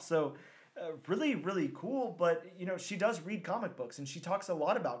shop. So really, really cool. But, you know, she does read comic books and she talks a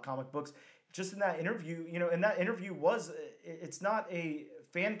lot about comic books. Just in that interview, you know, and that interview it's not a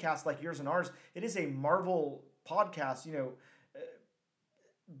fan cast like yours and ours. It is a Marvel podcast, you know.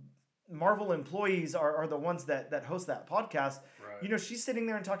 Marvel employees are the ones that host that podcast. Right. You know, she's sitting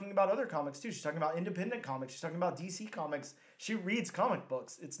there and talking about other comics too. She's talking about independent comics. She's talking about DC comics. She reads comic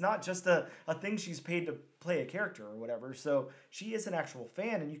books. It's not just a thing she's paid to play a character or whatever. So she is an actual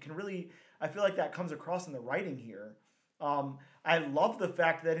fan, and you can really, I feel like that comes across in the writing here. I love the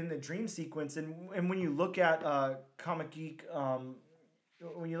fact that in the dream sequence, and when you look at Comic Geek,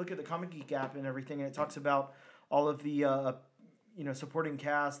 when you look at the Comic Geek app and everything, and it talks about all of the you know, supporting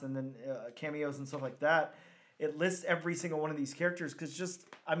cast and then cameos and stuff like that, it lists every single one of these characters because just,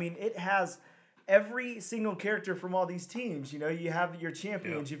 I mean, it has every single character from all these teams. You know, you have your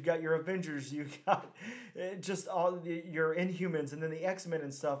champions, you've got your Avengers, you've got just all your Inhumans, and then the X-Men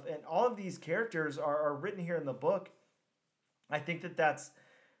and stuff, and all of these characters are written here in the book. I think that's,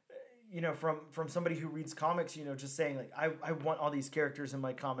 you know, from somebody who reads comics, you know, just saying like, I want all these characters in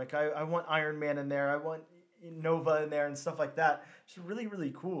my comic. I want Iron Man in there. I want Nova in there and stuff like that. It's really,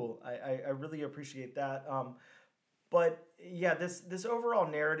 really cool. I really appreciate that. But yeah, this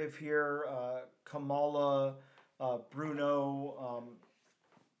overall narrative here, Kamala, Bruno,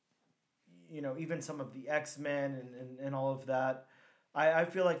 you know, even some of the X-Men and all of that. I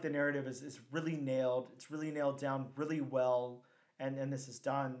feel like the narrative is really nailed. It's really nailed down really well, and this is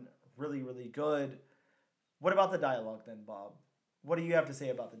done really, really good. What about the dialogue then, Bob? What do you have to say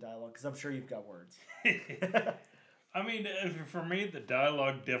about the dialogue? Because I'm sure you've got words. I mean, for me, the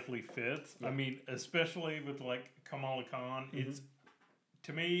dialogue definitely fits. Yeah. I mean, especially with like Kamala Khan, it's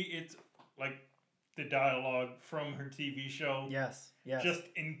to me, it's like the dialogue from her TV show, Yes. just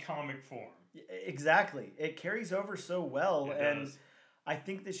in comic form. Exactly. It carries over so well, It and does. I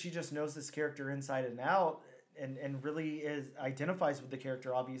think that she just knows this character inside and out, and really identifies with the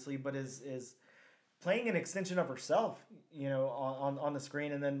character, obviously, but is playing an extension of herself, on the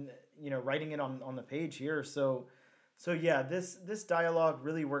screen, and then writing it on the page here. So yeah, this dialogue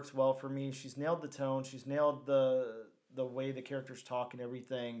really works well for me. She's nailed the tone. She's nailed the way the characters talk and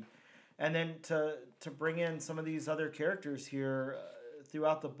everything, and then to bring in some of these other characters here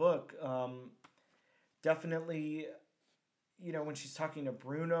throughout the book, definitely. When she's talking to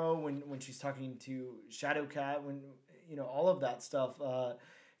Bruno, when she's talking to Shadowcat, when all of that stuff.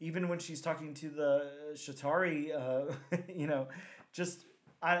 Even when she's talking to the Shatari, just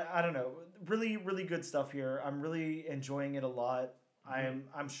I don't know, really really good stuff here. I'm really enjoying it a lot.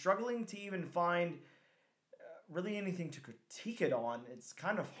 I'm struggling to even find really anything to critique it on. It's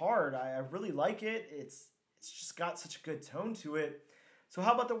kind of hard. I really like it. It's just got such a good tone to it. So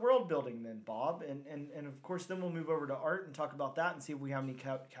how about the world building then, Bob? And of course then we'll move over to art and talk about that and see if we have any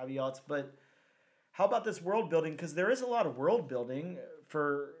caveats. But how about this world building? Because there is a lot of world building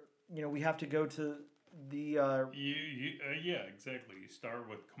for, we have to go to the... Yeah, exactly. You start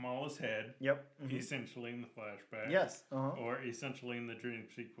with Kamala's head. Yep. Essentially in the flashback. Yes. Or essentially in the dream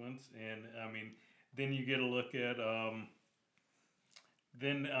sequence. And, I mean, then you get a look at...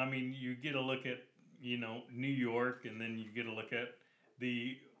 you get a look at, New York, and then you get a look at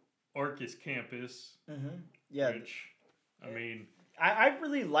the Arcus campus. Yeah. Which, I mean... I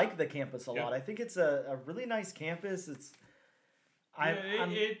really like the campus a lot. I think it's a really nice campus. It's...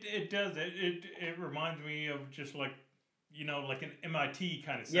 It does. It reminds me of just like, like an MIT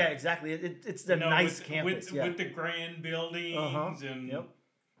kind of stuff. Yeah, exactly. It's the nice campus. With the grand buildings and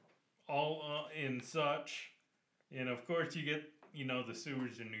all and such. And of course you get, the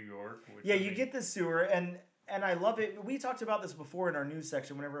sewers in New York. You get the sewer, and I love it. We talked about this before in our news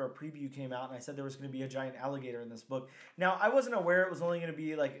section whenever our preview came out, and I said there was going to be a giant alligator in this book. Now, I wasn't aware it was only going to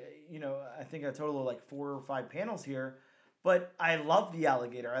be like, I think a total of like 4 or 5 panels here. But I love the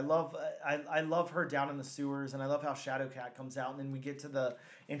alligator. I love her down in the sewers, and I love how Shadowcat comes out, and then we get to the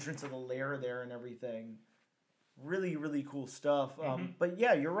entrance of the lair there and everything. Really, really cool stuff. But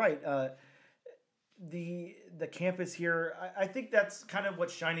yeah, you're right. The campus here, I think that's kind of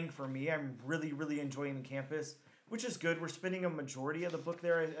what's shining for me. I'm really, really enjoying the campus, which is good. We're spending a majority of the book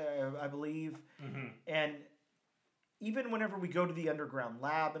there, I believe. And even whenever we go to the underground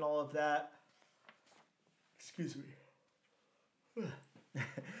lab and all of that, excuse me.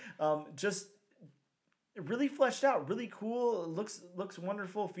 Just really fleshed out, really cool. Looks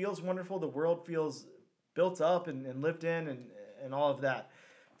wonderful, feels wonderful. The world feels built up and lived in, and all of that.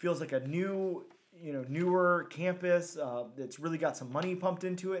 Feels like a newer campus. It's really got some money pumped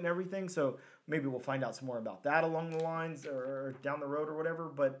into it and everything. So maybe we'll find out some more about that along the lines or down the road or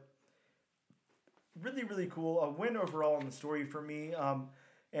whatever. But really, really cool. A win overall in the story for me,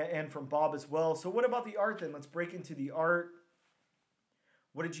 and from Bob as well. So what about the art then? Let's break into the art.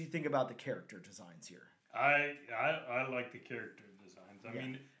 What did you think about the character designs here? I like the character designs. I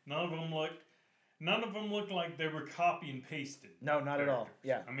mean, none of them looked like they were copy and pasted. No, not at all.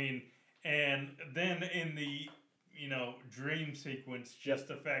 Yeah. I mean, and then in the dream sequence, just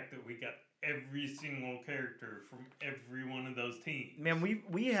the fact that we got every single character from every one of those teams. Man,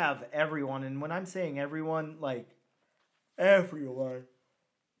 we have everyone, and when I'm saying everyone, like everyone.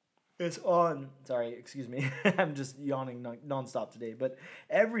 It's on. Sorry, excuse me. I'm just yawning nonstop today. But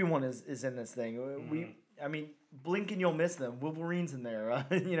everyone is in this thing. I mean, blink and you'll miss them. Wolverine's in there.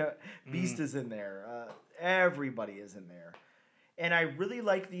 Beast is in there. Everybody is in there. And I really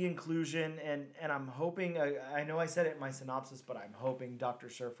like the inclusion. And I'm hoping. I know I said it in my synopsis, but I'm hoping Dr.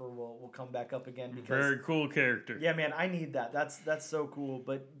 Surfer will come back up again because very cool character. Yeah, man, I need that. That's so cool.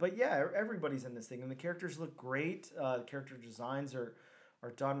 But yeah, everybody's in this thing, and the characters look great. The character designs are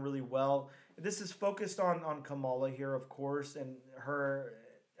done really well. This is focused on Kamala here, of course, and her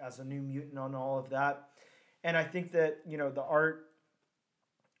as a new mutant on all of that. And I think that, the art,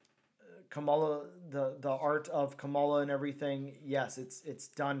 Kamala, the art of Kamala and everything, yes, it's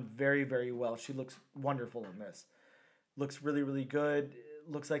done very, very well. She looks wonderful in this. Looks really, really good.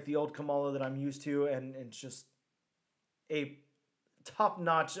 Looks like the old Kamala that I'm used to, and it's just a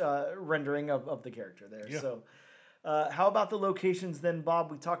top-notch rendering of the character there. Yeah. So how about the locations then,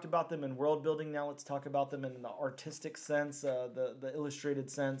 Bob? We talked about them in world building. Now let's talk about them in the artistic sense, the illustrated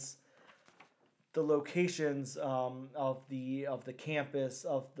sense. The locations of the campus,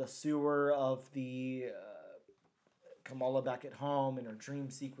 of the sewer, of the Kamala back at home and her dream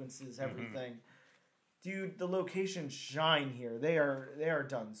sequences, everything. Dude, the locations shine here. They are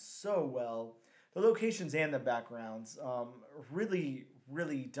done so well. The locations and the backgrounds, really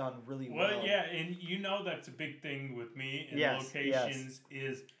done really well. Well, yeah, and that's a big thing with me in Yes, locations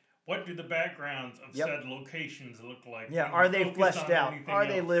is what do the backgrounds of said locations look like? Yeah, when are you they focus fleshed on out? anything Are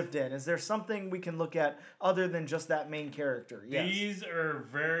they else? lived in? Is there something we can look at other than just that main character? Yes. These are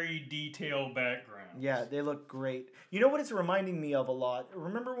very detailed backgrounds. Yeah, they look great. You know what it's reminding me of a lot?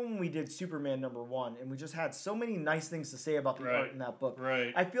 Remember when we did Superman #1 and we just had so many nice things to say about the art in that book?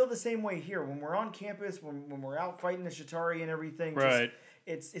 Right. I feel the same way here. When we're on campus, when we're out fighting the Shatari and everything, Right.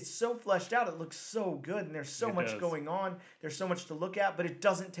 it's so fleshed out. It looks so good, and there's so much going on. There's so much to look at, but it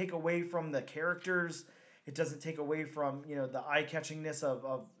doesn't take away from the characters. It doesn't take away from the eye-catchingness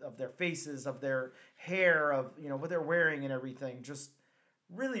of their faces, of their hair, of what they're wearing and everything. Just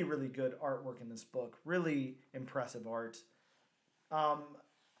really, really good artwork in this book. Really impressive art.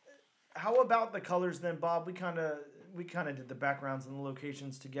 How about the colors then, Bob? We kind of did the backgrounds and the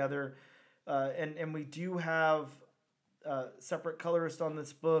locations together, and we do have separate colorist on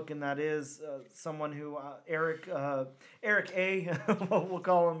this book, and that is someone who Eric A. we'll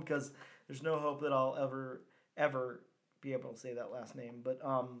call him because there's no hope that I'll ever be able to say that last name. But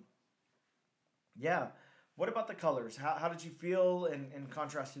yeah. What about the colors? How did you feel in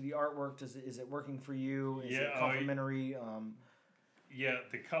contrast to the artwork? Is it working for you? Is it complimentary? Yeah,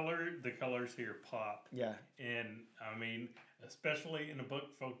 the colors here pop. Yeah. And I mean, especially in a book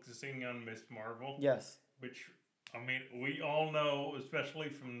focusing on Miss Marvel. Yes. Which, I mean, we all know, especially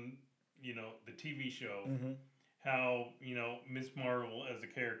from, the TV show, how, Miss Marvel as a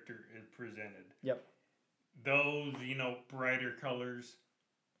character is presented. Yep. Those, brighter colors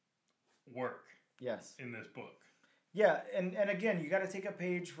work. Yes. In this book. Yeah, and again, you got to take a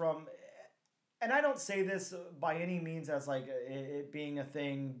page from, and I don't say this by any means as like it being a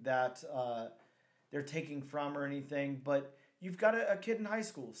thing that they're taking from or anything, but you've got a kid in high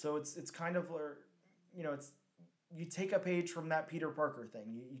school, so it's kind of, it's you take a page from that Peter Parker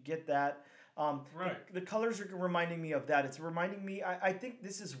thing. You get that. Right. The colors are reminding me of that. It's reminding me, I think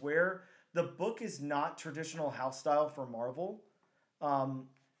this is where the book is not traditional house style for Marvel.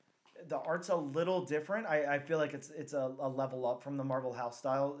 The art's a little different. I feel like it's a level up from the Marvel house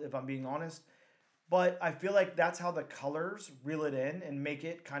style, if I'm being honest. But I feel like that's how the colors reel it in and make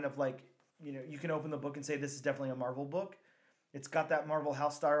it kind of like, you can open the book and say this is definitely a Marvel book. It's got that Marvel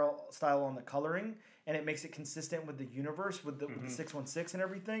house style on the coloring, and it makes it consistent with the universe, with the 616 and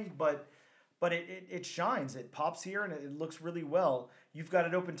everything. But it shines. It pops here, and it looks really well. You've got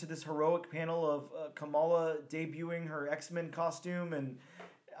it open to this heroic panel of Kamala debuting her X-Men costume, and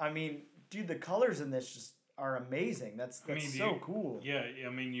I mean, dude, the colors in this just are amazing. That's so cool. Yeah, I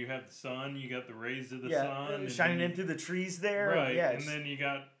mean, you have the sun, you got the rays of the sun. Shining in through the trees there. Right, yeah, and then you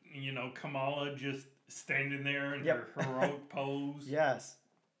got, Kamala just standing there in her heroic pose. Yes.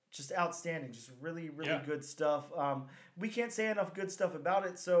 Just outstanding. Just really, really good stuff. We can't say enough good stuff about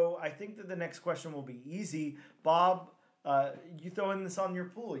it, so I think that the next question will be easy. Bob, you throwing this on your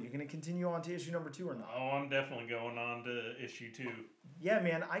pool. You're going to continue on to issue #2 or not? Oh, I'm definitely going on to issue 2. Yeah,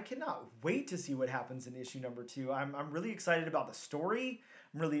 man, I cannot wait to see what happens in issue #2. I'm really excited about the story.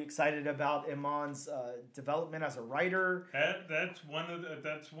 I'm really excited about Iman's development as a writer. That's one of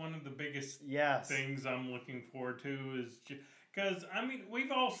the biggest things I'm looking forward to is because I mean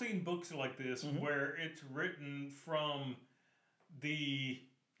we've all seen books like this where it's written from the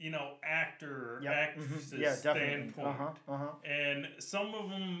actor or actress's standpoint, and some of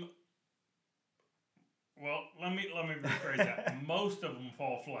them. Well, let me rephrase that. Most of them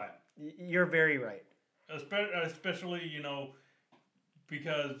fall flat. You're very right. Especially,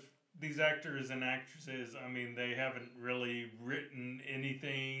 because these actors and actresses, I mean, they haven't really written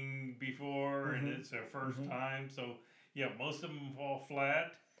anything before, and it's their first time. So, yeah, most of them fall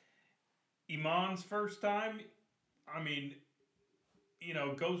flat. Iman's first time, I mean,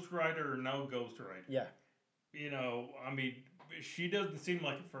 ghostwriter or no ghostwriter. Yeah. I mean, she doesn't seem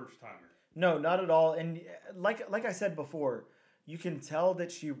like a first timer. No, not at all. And like I said before, you can tell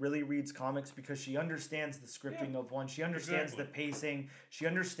that she really reads comics because she understands the scripting of one. She understands the pacing. She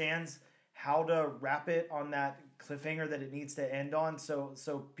understands how to wrap it on that cliffhanger that it needs to end on. So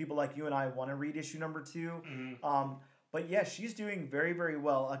people like you and I want to read issue #2. But yeah, she's doing very, very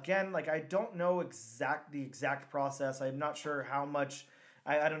well. Again, like I don't know the exact process. I'm not sure how much.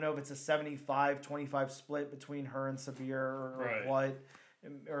 I don't know if it's a 75-25 split between her and Sabir or what.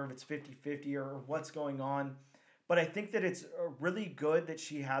 Or if it's 50-50 or what's going on. But I think that it's really good that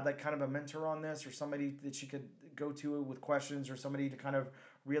she had like kind of a mentor on this or somebody that she could go to with questions or somebody to kind of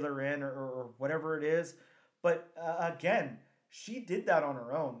reel her in or whatever it is. But again, she did that on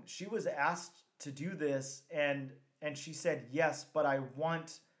her own. She was asked to do this, and she said yes, but I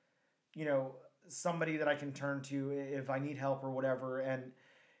want, you know, somebody that I can turn to if I need help or whatever. And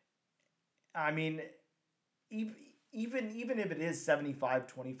I mean, even even if it is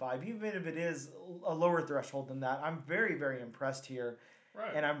 75-25, even if it is a lower threshold than that, I'm very, very impressed here.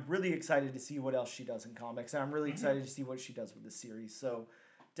 Right. And I'm really excited to see what else she does in comics. And I'm really Mm-hmm. excited to see what she does with the series. So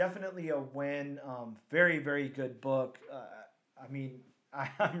definitely a win. Very, very good book. I mean,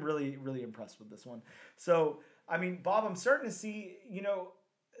 I'm really, really impressed with this one. So, I mean, Bob, I'm starting to see,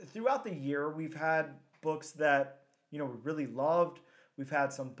 throughout the year, we've had books that, we really loved. We've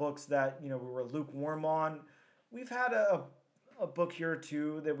had some books that, we were lukewarm on. We've had a book here or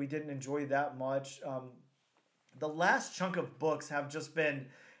two that we didn't enjoy that much. The last chunk of books have just been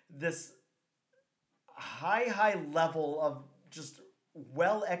this high level of just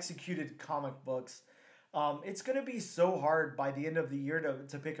well executed comic books. It's going to be so hard by the end of the year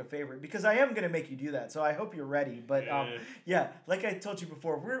to pick a favorite, because I am going to make you do that. So I hope you're ready. But yeah, like I told you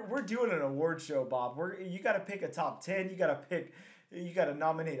before, we're doing an award show, Bob. You got to pick a top 10. You got to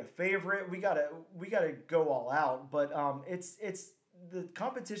nominate a favorite. We got to go all out. But it's the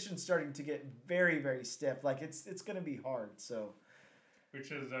competition's starting to get very, very stiff. Like it's going to be hard. So. Which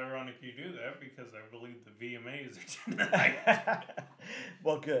is ironic you do that, because I believe the VMAs are tonight.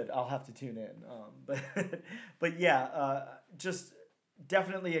 Well, good. I'll have to tune in. But yeah, just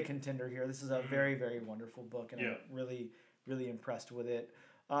definitely a contender here. This is a very, very wonderful book, and I'm really, really impressed with it.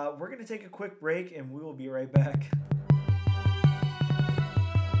 We're going to take a quick break, and we will be right back.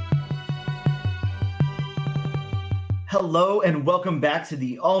 Hello, and welcome back to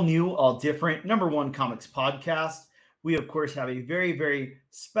the all-new, all-different #1 comics podcast. We, of course, have a very, very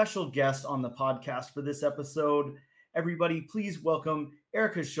special guest on the podcast for this episode. Everybody, please welcome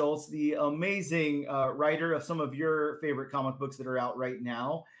Erica Schultz, the amazing writer of some of your favorite comic books that are out right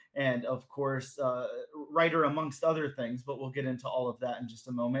now. And, of course, writer amongst other things, but we'll get into all of that in just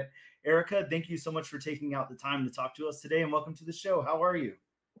a moment. Erica, thank you so much for taking out the time to talk to us today, and welcome to the show. How are you?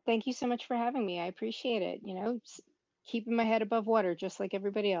 Thank you so much for having me. I appreciate it. Keeping my head above water, just like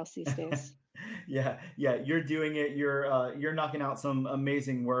everybody else these days. Yeah, you're doing it. You're knocking out some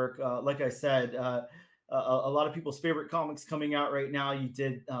amazing work. Like I said, a lot of people's favorite comics coming out right now. You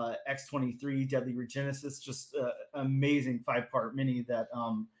did X-23, Deadly Regenesis, just amazing 5-part mini that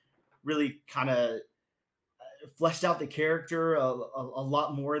really kind of fleshed out the character a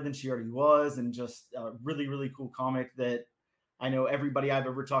lot more than she already was, and just a really, really cool comic that I know everybody I've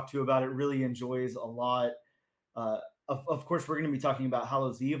ever talked to about it really enjoys a lot. Of course, we're going to be talking about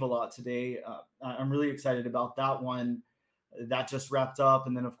Hallows Eve a lot today. I'm really excited about that one. That just wrapped up.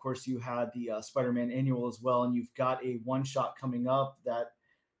 And then, of course, you had the Spider-Man annual as well. And you've got a one-shot coming up that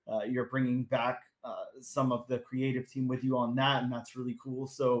you're bringing back some of the creative team with you on that. And that's really cool.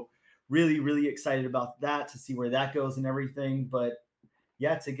 So really, really excited about that, to see where that goes and everything. But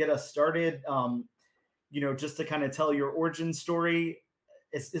yeah, to get us started, just to kind of tell your origin story.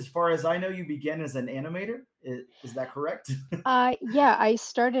 As far as I know, you began as an animator. Is that correct? Yeah, I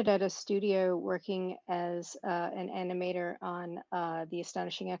started at a studio working as an animator on the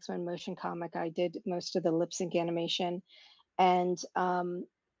Astonishing X-Men motion comic. I did most of the lip sync animation. And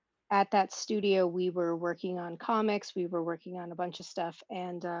at that studio, we were working on comics, we were working on a bunch of stuff,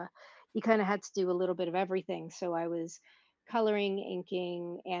 and you kind of had to do a little bit of everything. So I was coloring,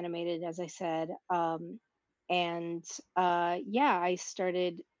 inking, animated, as I said. And yeah, I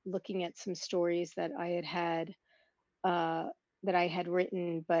started looking at some stories that uh, I had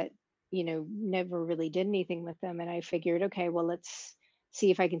written, but never really did anything with them. And I figured, okay, well, let's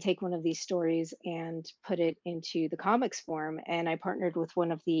see if I can take one of these stories and put it into the comics form. And I partnered with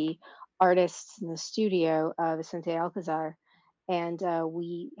one of the artists in the studio, Vicente Alcazar, and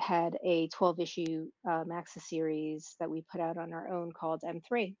we had a 12-issue Maxi series that we put out on our own called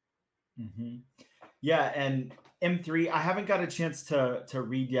M3. Mm-hmm. Yeah, and M3, I haven't got a chance to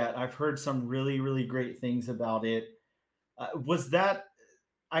read yet. I've heard some really, really great things about it. Was that?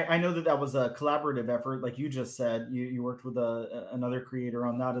 I know that was a collaborative effort, like you just said. You worked with another creator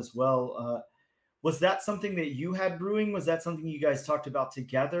on that as well. Was that something that you had brewing? Was that something you guys talked about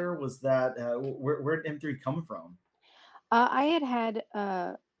together? Was that where did M3 come from? I had had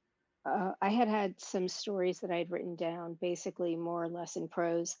I had had some stories that I'd written down, basically more or less in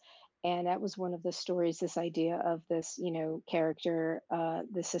prose, and that was one of the stories. This idea of this, character,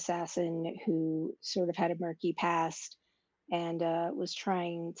 this assassin who sort of had a murky past and was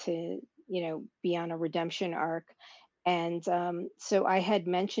trying to, be on a redemption arc. And so I had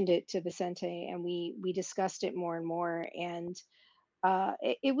mentioned it to Vicente, and we discussed it more and more. And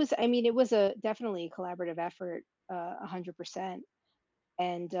It was, I mean, it was a definitely a collaborative effort, 100%.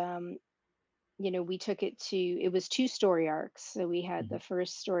 And we took it to, it was two story arcs. So we had the Mhm.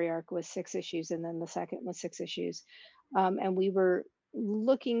 first story arc was 6 issues, and then the second was 6 issues. And we were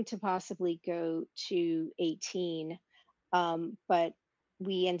looking to possibly go to 18, but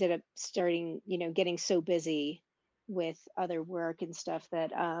we ended up starting, getting so busy with other work and stuff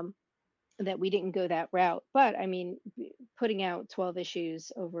that we didn't go that route. But I mean, putting out 12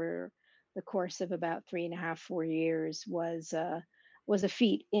 issues over the course of about 3.5, 4 years was a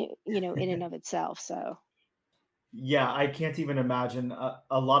feat, in and of itself. So Yeah, I can't even imagine.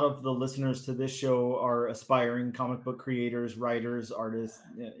 A lot of the listeners to this show are aspiring comic book creators, writers, artists,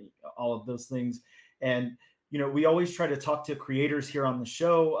 all of those things. And, we always try to talk to creators here on the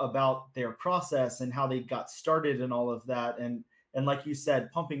show about their process and how they got started and all of that. And like you said,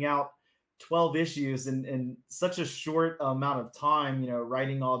 pumping out 12 issues in such a short amount of time,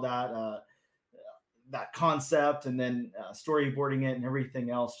 writing all that concept and then storyboarding it and everything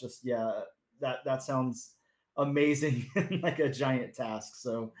else. Just yeah, that sounds amazing and like a giant task.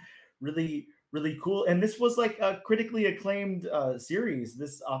 So really cool. And this was like a critically acclaimed series.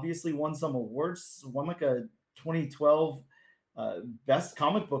 This obviously won some awards. Won like a 2012 best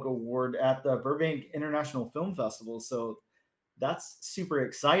comic book award at the Burbank International Film Festival. So that's super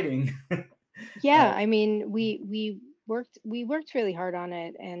exciting. uh, yeah, I mean, we worked really hard on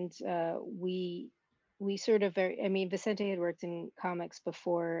it, and we sort of very, I mean, Vicente had worked in comics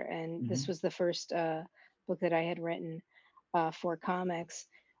before, and this mhm, was the first book that I had written for comics.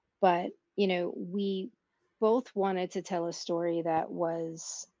 But we both wanted to tell a story that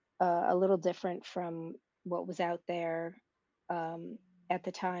was a little different from what was out there um, at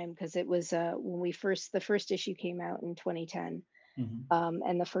the time, because it was when the first issue came out in 2010, mhm,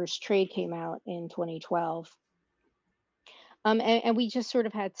 and the first trade came out in 2012. And we just sort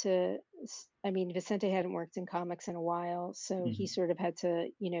of had to, I mean, Vicente hadn't worked in comics in a while, so he mhm, sort of had to,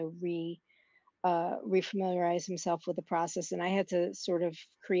 refamiliarize himself with the process, and I had to sort of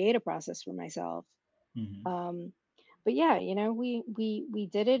create a process for myself. mhm. Um, but yeah, we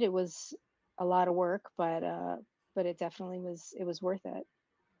did it. It was a lot of work, but it definitely was worth it.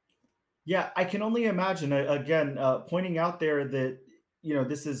 Yeah, I can only imagine. Again, pointing out there that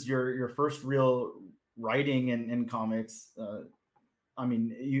this is your first real writing in comics. I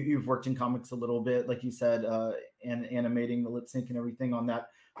mean, you've worked in comics a little bit, like you said, and animating the lip sync and everything on that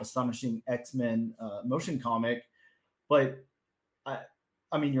astonishing X Men motion comic. But I,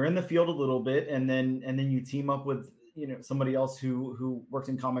 I mean, you're in the field a little bit, and then you team up with somebody else who worked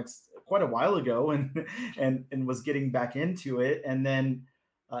in comics quite a while ago and and was getting back into it, and then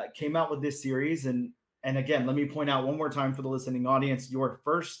came out with this series. And again, let me point out one more time for the listening audience, your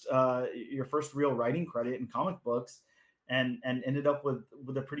first real writing credit in comic books, and ended up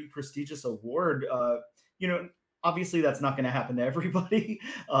with a pretty prestigious award. You know, obviously that's not going to happen to everybody.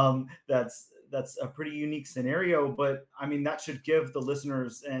 That's a pretty unique scenario, but I mean that should give the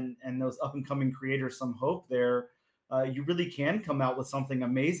listeners and those up and coming creators some hope. There, you really can come out with something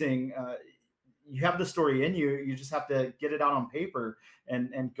amazing. You have the story in you. You just have to get it out on paper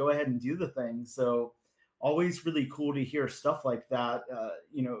and go ahead and do the thing. So always really cool to hear stuff like that.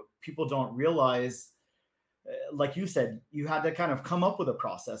 People don't realize, like you said, you had to kind of come up with a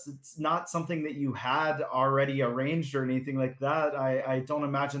process. It's not something that you had already arranged or anything like that. I don't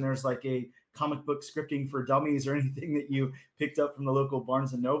imagine there's like a comic book scripting for dummies or anything that you picked up from the local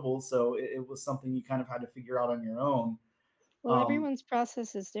Barnes and Noble. So it was something you kind of had to figure out on your own. Well, Um, everyone's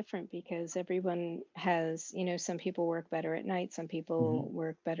process is different because everyone has, some people work better at night, some people mhm,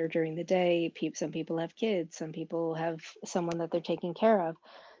 work better during the day, some people have kids, some people have someone that they're taking care of.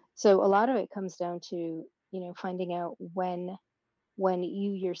 So a lot of it comes down to, finding out when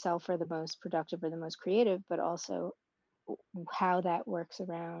you yourself are the most productive or the most creative, but also how that works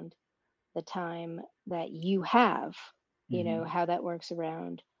around the time that you have, mhm, how that works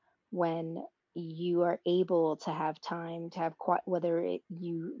around when you are able to have time to have quiet, whether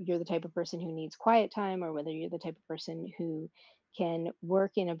you're the type of person who needs quiet time, or whether you're the type of person who can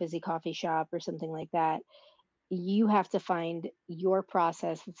work in a busy coffee shop or something like that. You have to find your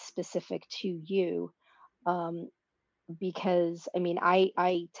process that's specific to you. um, because I mean,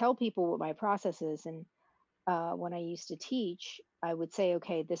 I tell people what my process is, and when I used to teach, I would say,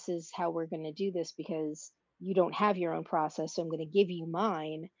 okay, this is how we're going to do this because you don't have your own process. So I'm going to give you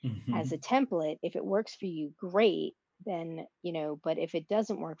mine as a mhm, template. If it works for you, great. Then, but if it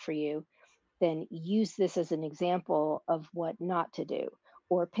doesn't work for you, then use this as an example of what not to do,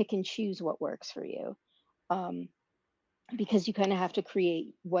 or pick and choose what works for you. Um, because you kind of have to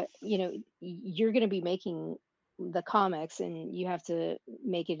create what, you're going to be making the comics, and you have to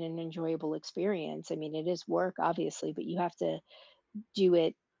make it an enjoyable experience. I mean, it is work, obviously, but you have to do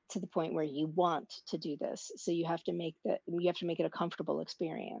it to the point where you want to do this. So you have to make it a comfortable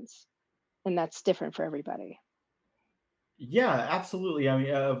experience, and that's different for everybody. Yeah, absolutely. I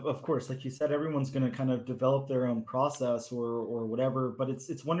mean, of course, like you said, everyone's going to kind of develop their own process or whatever. But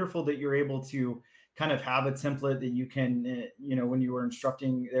it's wonderful that you're able to kind of have a template that you can, when you were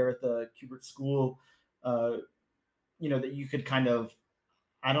instructing there at the Kubert School, uh, that you could kind of,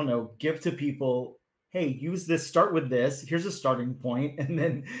 I don't know, give to people, hey, use this, start with this, here's a starting point, and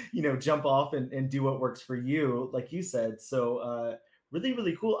then, jump off and do what works for you, like you said. So, really,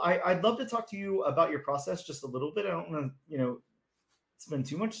 really cool. I'd love to talk to you about your process just a little bit. I don't want to, spend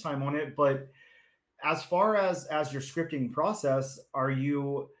too much time on it, but as far as your scripting process, are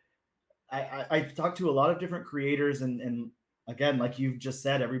you, I've talked to a lot of different creators, and again, like you've just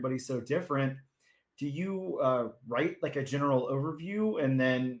said, everybody's so different. Do you write like a general overview and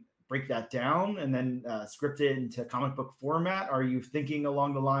then break that down and then script it into comic book format? Are you thinking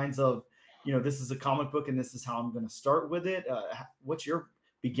along the lines of, this is a comic book and this is how I'm going to start with it? What's your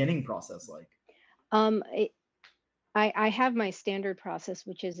beginning process like? Um, it, I have my standard process,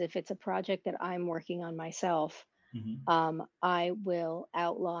 which is if it's a project that I'm working on myself, Hmm. I will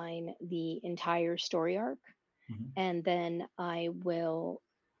outline the entire story arc, Hmm. and then I will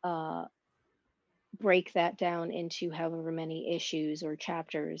uh, break that down into however many issues or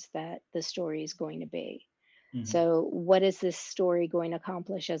chapters that the story is going to be. Hmm. So, what is this story going to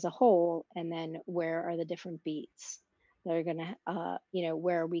accomplish as a whole? And then, where are the different beats that are going to,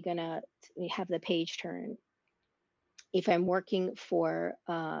 where are we going to have the page turn? If I'm working for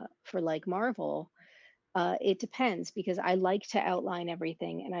like Marvel, it depends because I like to outline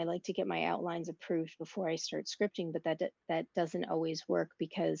everything and I like to get my outlines approved before I start scripting, but that doesn't always work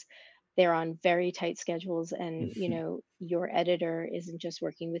because they're on very tight schedules, and your editor isn't just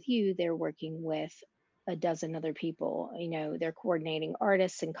working with you, they're working with a dozen other people. They're coordinating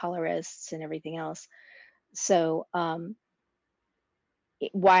artists and colorists and everything else. So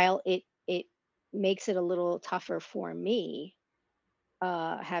while it makes it a little tougher for me,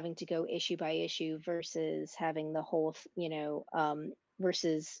 having to go issue by issue versus having the whole,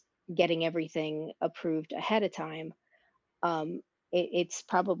 versus getting everything approved ahead of time. It's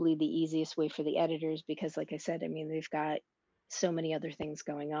probably the easiest way for the editors because, like I said, I mean, they've got so many other things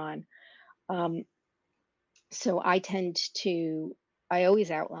going on. Um, so I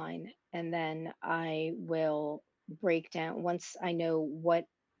always outline, and then I will break down once I know what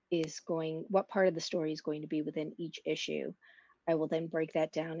part of the story is going to be within each issue. I will then break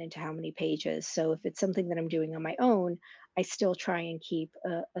that down into how many pages. So if it's something that I'm doing on my own, I still try and keep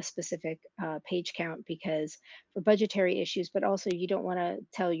a specific page count because for budgetary issues, but also you don't want to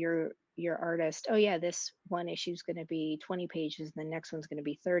tell your artist, oh yeah, this one issue is going to be 20 pages and the next one's going to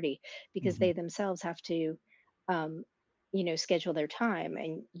be 30, because Hmm. they themselves have to um, schedule their time,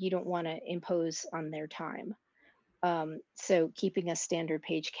 and you don't want to impose on their time. So keeping a standard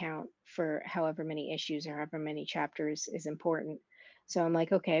page count for however many issues or however many chapters is important. So I'm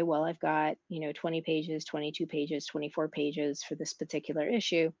like, okay, well, I've got, 20 pages, 22 pages, 24 pages for this particular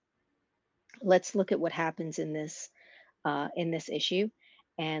issue. Let's look at what happens in this issue,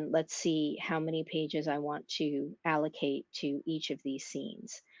 and let's see how many pages I want to allocate to each of these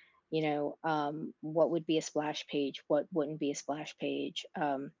scenes. What would be a splash page? What wouldn't be a splash page?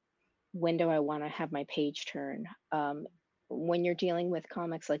 When do I want to have my page turn? When you're dealing with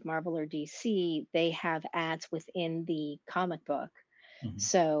comics like Marvel or DC, they have ads within the comic book. Hmm.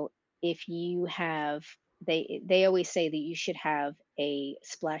 So if you have, they always say that you should have a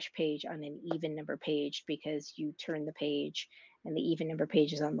splash page on an even number page because you turn the page and the even number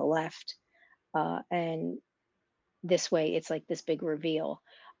page is on the left. And this way, it's like this big reveal.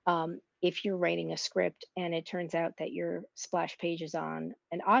 If you're writing a script and it turns out that your splash page is on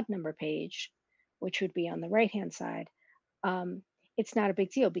an odd number page, which would be on the right hand side, um, it's not a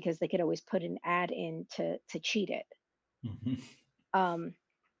big deal because they could always put an ad in to cheat it. Hmm. Um,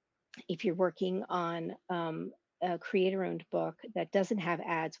 if you're working on a creator owned book that doesn't have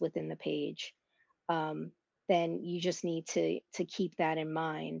ads within the page, um, then you just need to keep that in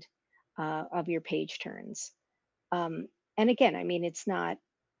mind of your page turns. Um, and again, I mean, it's not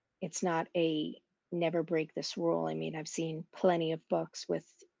a never break this rule. I mean, I've seen plenty of books with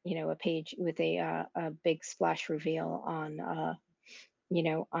a page with a big splash reveal on a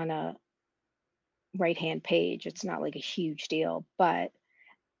right hand page. It's not like a huge deal, but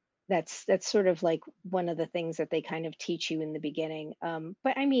that's sort of like one of the things that they kind of teach you in the beginning.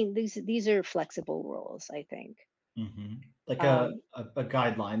 But I mean, these are flexible rules, I think. Hmm. Like Um, a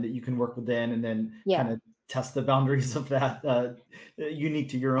guideline that you can work within and then kind yeah, of test the boundaries of that, unique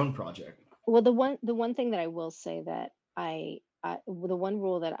to your own project. Well, the one thing that I will say that well, the one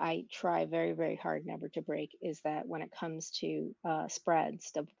rule that I try very, very hard never to break is that when it comes to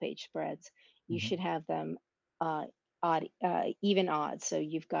spreads, double page spreads, you Mhm. should have them uh, even odds. So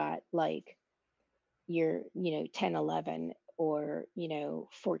you've got like your, 10, 11, or,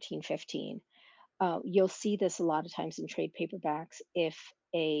 14, 15. You'll see this a lot of times in trade paperbacks. If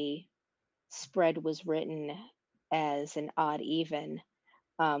a spread was written as an odd even,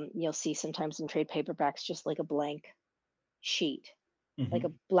 you'll see sometimes in trade paperbacks just like a blank sheet, like a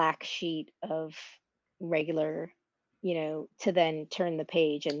Mhm. black sheet of regular, to then turn the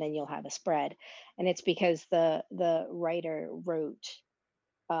page and then you'll have a spread. And it's because the writer wrote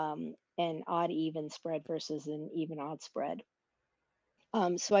an odd even spread versus an even odd spread.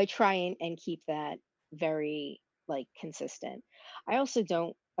 So I try and keep that very like consistent.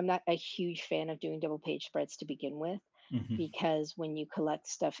 I'm not a huge fan of doing double page spreads to begin with, Mhm. because when you collect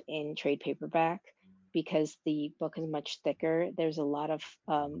stuff in trade paperback, because the book is much thicker, there's a lot of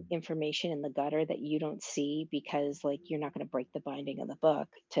information in the gutter that you don't see, because like you're not going to break the binding of the book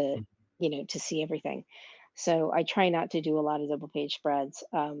to, to see everything. So I try not to do a lot of double page spreads.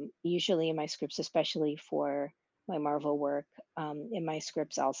 Usually in my scripts, especially for my Marvel work, in my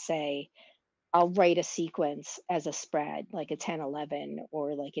scripts, I'll write a sequence as a spread, like a 10, 11,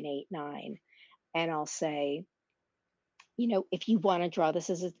 or like an 8, 9. And I'll say, if you want to draw this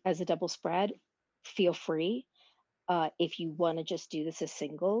as a double spread, feel free. If you want to just do this as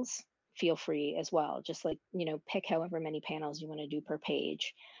singles, feel free as well. Just like, pick however many panels you want to do per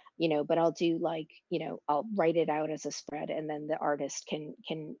page, but I'll do like, I'll write it out as a spread, and then the artist can,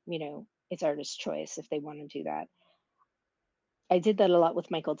 it's artist choice if they want to do that. I did that a lot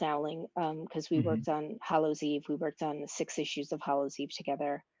with Michael Dowling, because we Mhm. worked on Hallows Eve. We worked on the 6 issues of Hallows Eve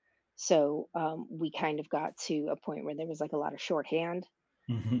together. So we kind of got to a point where there was like a lot of shorthand.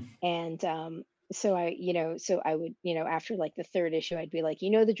 Mhm. And so I would, after like the third issue, I'd be like, you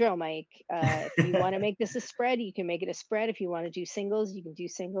know the drill, Mike. If you want to make this a spread, you can make it a spread. If you want to do singles, you can do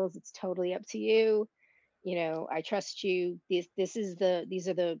singles. It's totally up to you. I trust you. These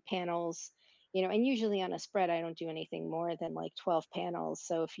are the panels, and usually on a spread, I don't do anything more than like 12 panels.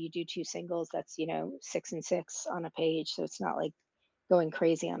 So if you do two singles, that's, 6 and 6 on a page. So it's not like going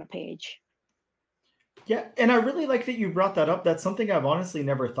crazy on a page. Yeah, and I really like that you brought that up. That's something I've honestly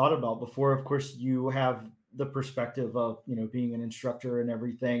never thought about before. Of course, you have the perspective of being an instructor and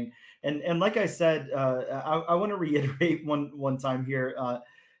everything. And like I said, I want to reiterate one time here.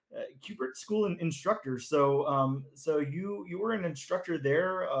 Kubert School and instructor. So you were an instructor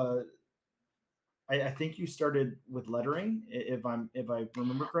there. I think you started with lettering, if I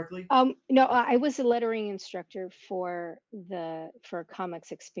remember correctly. No, I was a lettering instructor for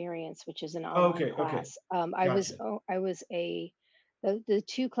Comics Experience, which is an Oh, online okay, okay, class. gotcha. I was the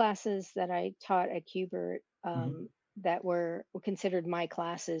two classes that I taught at Kubert, Hmm. that were considered my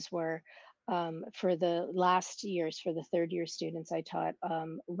classes were, for the last years, for the third year students, I taught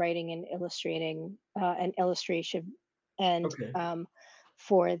writing and illustrating, and illustration, and Okay.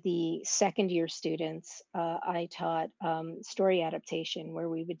 for the second year students, I taught story adaptation, where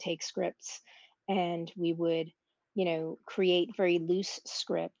we would take scripts and we would, create very loose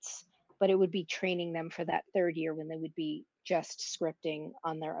scripts, but it would be training them for that third year when they would be just scripting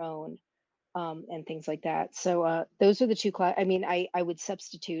on their own, and things like that. So those are the two class. I mean, I would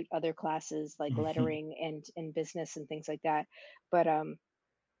substitute other classes like lettering and business and things like that, but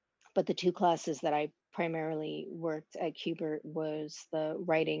the two classes that I primarily worked at Kubert was the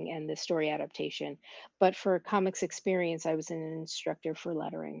writing and the story adaptation. But for Comics Experience, I was an instructor for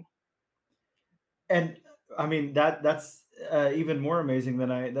lettering. And I mean that's even more amazing than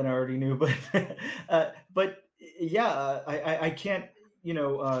I already knew. But yeah, I can't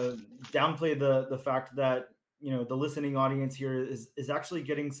downplay the fact that the listening audience here is actually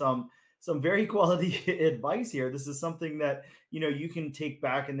getting some very quality advice here. This is something that you can take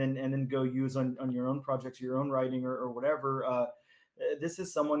back and then go use on your own projects, your own writing, or whatever. This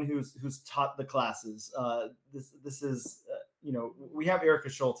is someone who's taught the classes. This is we have Erica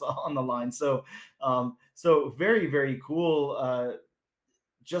Schultz on the line, so very very cool.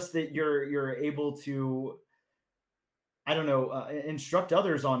 Just that you're able to, I don't know, instruct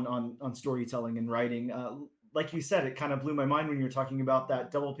others on storytelling and writing. Like you said, it kind of blew my mind when you were talking about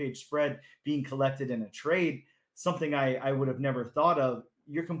that double page spread being collected in a trade. Something I would have never thought of.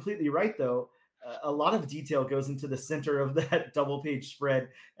 You're completely right, though. A lot of detail goes into the center of that double page spread,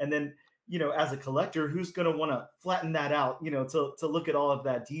 and then as a collector, who's going to want to flatten that out, to look at all of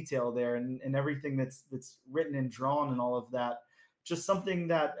that detail there and everything that's written and drawn and all of that. Just something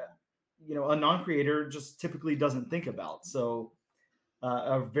that a non-creator just typically doesn't think about. So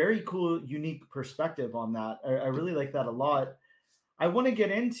a very cool, unique perspective on that. I really like that a lot. I want to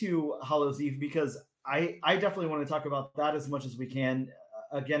get into Hallows Eve because I definitely want to talk about that as much as we can.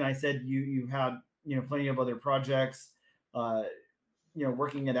 Again, I said you had plenty of other projects,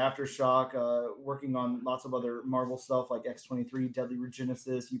 working at Aftershock, working on lots of other Marvel stuff like X-23, Deadly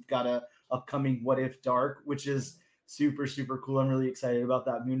Regenesis. You've got a upcoming What If Dark, which is super super cool. I'm really excited about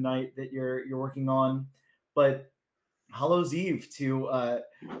that Moon Knight that you're working on. But Hallows Eve to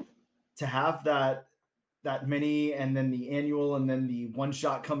have that mini, and then the annual, and then the one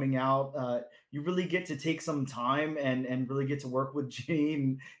shot coming out, you really get to take some time and really get to work with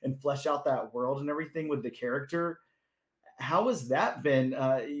Janine and flesh out that world and everything with the character. How has that been?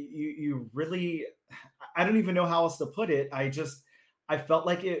 You really, I don't even know how else to put it. I felt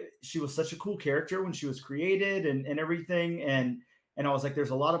like she was such a cool character when she was created and everything. And I was like,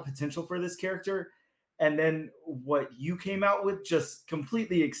 there's a lot of potential for this character. And then what you came out with just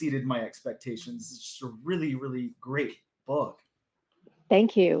completely exceeded my expectations. It's just a really, really great book.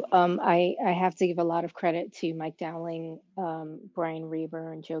 Thank you. I have to give a lot of credit to Mike Dowling, Brian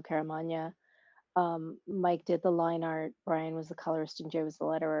Reber, and Joe Caramagna. Mike did the line art, Brian was the colorist, and Joe was the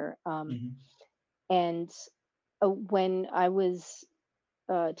letterer. And when I was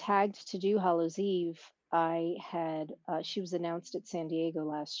tagged to do Hallows Eve, I had she was announced at San Diego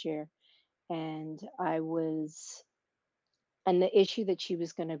last year, and the issue that she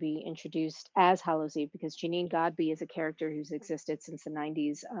was going to be introduced as Hallows Eve, because Janine Godbey is a character who's existed since the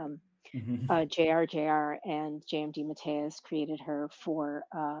 90s. JR and JMD Mateus created her for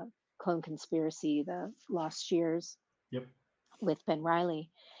Clone Conspiracy, the Lost Years. Yep. With Ben Reilly.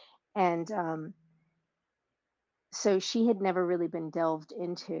 And so she had never really been delved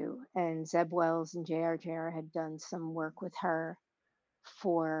into. And Zeb Wells and JR had done some work with her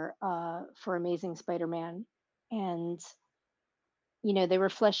for Amazing Spider-Man. And they were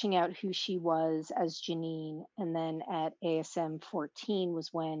fleshing out who she was as Janine, and then at ASM 14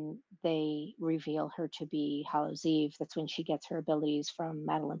 was when they reveal her to be Hallows Eve. That's when she gets her abilities from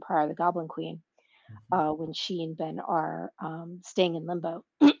Madeline Pryor, the Goblin Queen, when she and Ben are staying in limbo.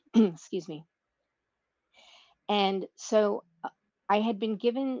 Excuse me. And so I had been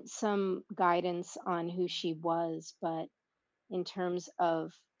given some guidance on who she was, but in terms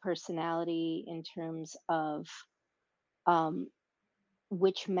of personality, in terms of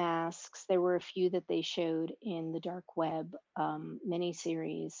which masks, there were a few that they showed in the Dark Web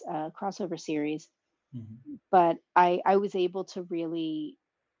miniseries, crossover series. But I was able to really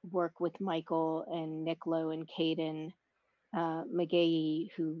work with Michael and Nick Lowe and Caden McGahee,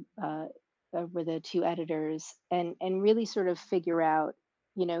 who were the two editors, and really sort of figure out,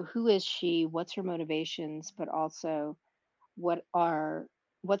 who is she, what's her motivations, but also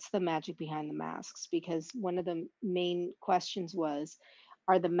what's the magic behind the masks? Because one of the main questions was,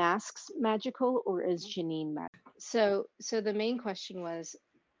 are the masks magical or is Janine magical? So the main question was,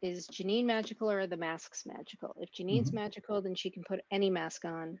 is Janine magical or are the masks magical? If Janine's magical, then she can put any mask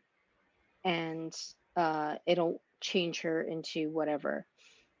on and it'll change her into whatever.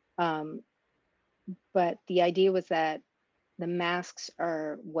 But the idea was that the masks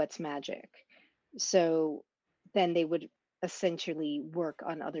are what's magic. So then they would essentially work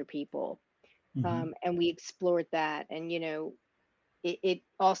on other people. And we explored that. And, it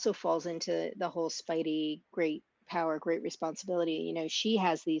also falls into the whole Spidey, great power, great responsibility. She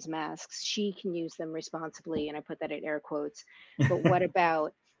has these masks. She can use them responsibly. And I put that in air quotes. But what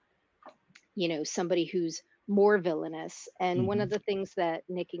about, somebody who's more villainous? And one of the things that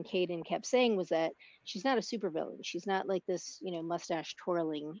Nick and Caden kept saying was that she's not a supervillain. She's not like this, mustache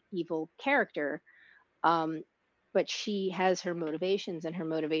twirling evil character. But she has her motivations, and her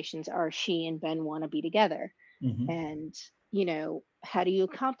motivations are she and Ben want to be together. And, how do you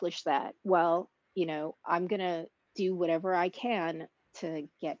accomplish that? Well, I'm going to do whatever I can to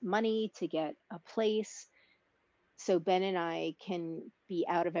get money, to get a place, so Ben and I can be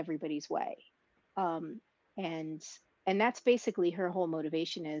out of everybody's way. And that's basically her whole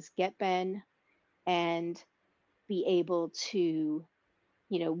motivation, is get Ben and be able to,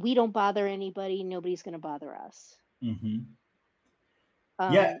 we don't bother anybody. Nobody's going to bother us.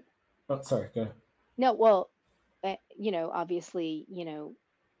 Yeah. Oh, sorry. Go ahead. No, well, obviously,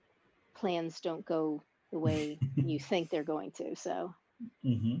 plans don't go the way you think they're going to. So.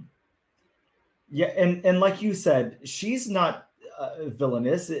 Yeah, and like you said, she's not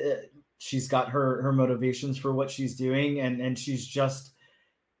villainous. She's got her motivations for what she's doing, and she's just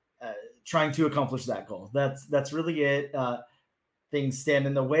trying to accomplish that goal. That's really it. things stand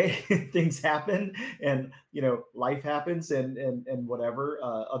in the way, things happen, and life happens, and whatever,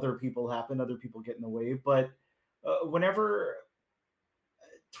 other people happen, other people get in the way. But whenever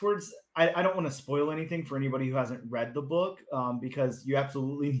towards I don't want to spoil anything for anybody who hasn't read the book, because you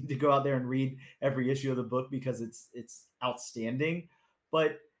absolutely need to go out there and read every issue of the book because it's outstanding.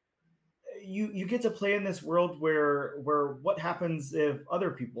 But you get to play in this world where what happens if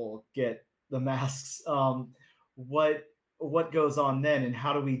other people get the masks, what what goes on then, and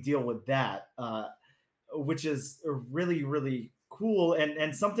how do we deal with that, which is really really cool,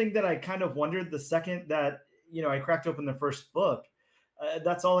 and something that I kind of wondered the second that I cracked open the first book.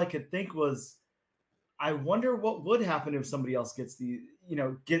 That's all I could think was, I wonder what would happen if somebody else gets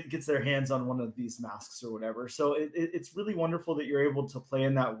gets their hands on one of these masks or whatever. So it's really wonderful that you're able to play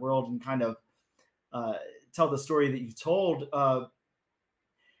in that world and kind of uh, tell the story that you told.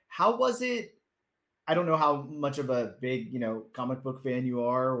 How was it? I don't know how much of a big comic book fan you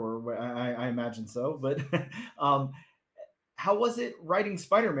are, or I imagine so, but um, how was it writing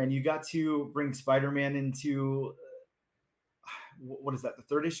Spider-Man? You got to bring Spider-Man into, what is that, the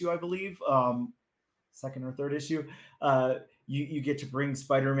third issue, I believe, second or third issue. You get to bring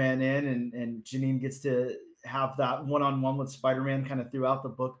Spider-Man in, and Janine gets to have that one-on-one with Spider-Man kind of throughout the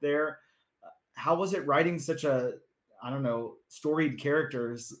book there. How was it writing such a, I don't know, storied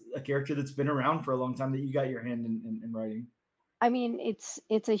characters, a character that's been around for a long time, that you got your hand in writing? I mean, it's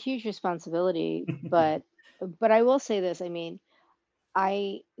a huge responsibility, but I will say this. I mean,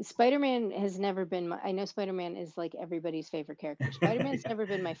 I Spider-Man has never been my I know Spider-Man is like everybody's favorite character. Spider-Man's Yeah. never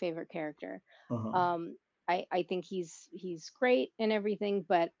been my favorite character. Uh-huh. Um, I think he's great and everything,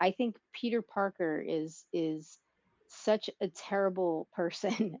 but I think Peter Parker is such a terrible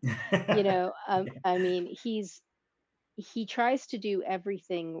person. I mean, he tries to do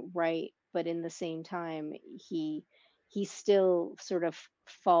everything right, but in the same time, he still sort of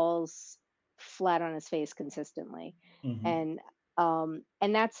falls flat on his face consistently. Hmm.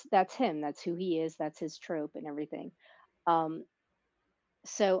 And that's him. That's who he is. That's his trope and everything. Um,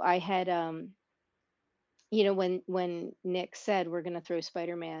 so I had when Nick said we're going to throw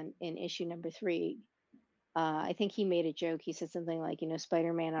Spider-Man in issue number 3, I think he made a joke. He said something like,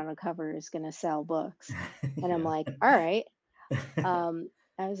 Spider-Man on a cover is going to sell books. And I'm Yeah. like, all right. Um,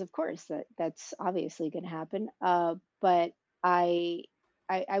 I was, of course, that's obviously going to happen. But I,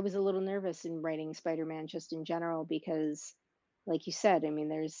 I was a little nervous in writing Spider-Man just in general because, like you said, I mean,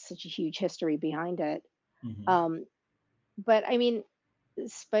 there's such a huge history behind it. Hmm. Um, but I mean,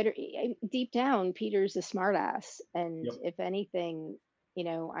 deep down, Peter's a smartass, and Yep. if anything,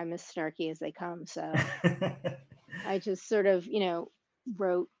 I'm as snarky as they come. So I just sort of,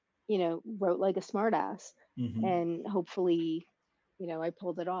 wrote, wrote like a smartass, Hmm. and hopefully, I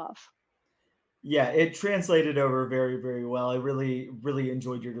pulled it off. Yeah, it translated over very, very well. I really, really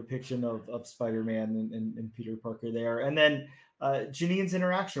enjoyed your depiction of Spider-Man and Peter Parker there. And then Janine's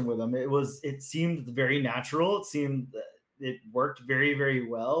interaction with him. It seemed very natural. It seemed it worked very, very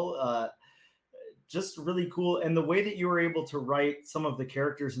well. Just really cool. And the way that you were able to write some of the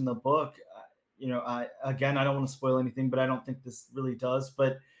characters in the book, I don't want to spoil anything, but I don't think this really does.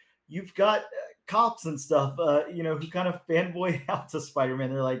 But you've got cops and stuff, who kind of fanboy out to Spider-Man.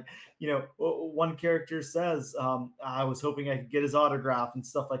 They're like, one character says, "I was hoping I could get his autograph," and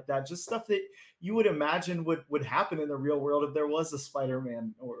stuff like that. Just stuff that you would imagine would happen in the real world if there was a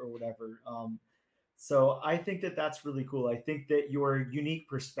Spider-Man, or whatever. So I think that that's really cool. I think that your unique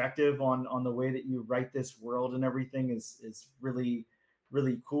perspective on the way that you write this world and everything is really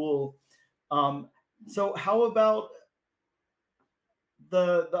really cool. Um, so how about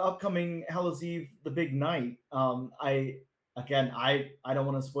the upcoming Hallows Eve, the big night? I don't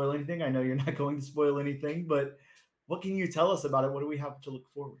want to spoil anything. I know you're not going to spoil anything, but what can you tell us about it? What do we have to look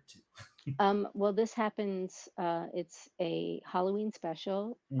forward to? Well, this happens. It's a Halloween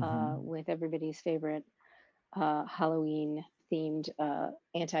special Hmm. with everybody's favorite Halloween themed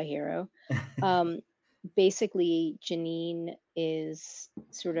anti-hero. Um, Basically, Janine is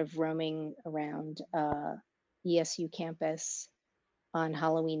sort of roaming around ESU campus on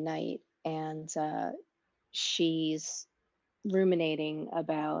Halloween night, and she's ruminating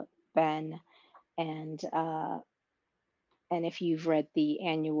about Ben, and if you've read the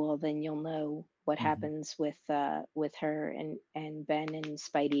annual, then you'll know what Hmm. happens with her and Ben and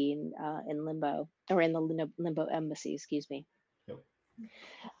Spidey in Limbo, or in the Limbo embassy, excuse me. Yep.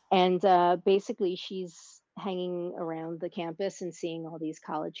 And basically, she's hanging around the campus and seeing all these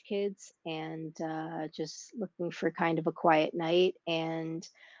college kids, and just looking for kind of a quiet night. And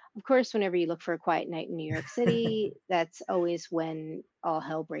of course, whenever you look for a quiet night in New York City, that's always when all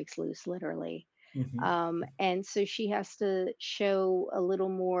hell breaks loose, literally. Hmm. And so she has to show a little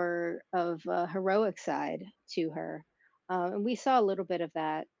more of a heroic side to her. And we saw a little bit of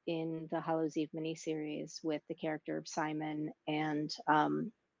that in the Hallows Eve miniseries with the character of Simon and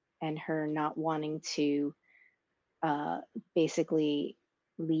her not wanting to uh, basically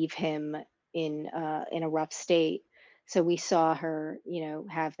leave him in a rough state. So we saw her,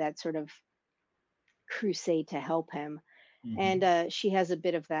 have that sort of crusade to help him, and Hmm. she has a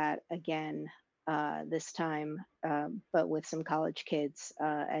bit of that again this time, but with some college kids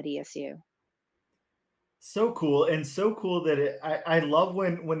at ESU. So cool, and so cool that I love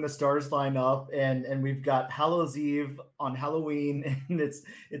when the stars line up, and we've got Hallows Eve on Halloween, and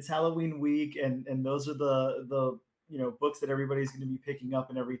it's Halloween week, and those are the books that everybody's going to be picking up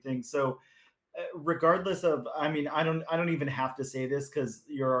and everything. So regardless of, I mean, I don't even have to say this because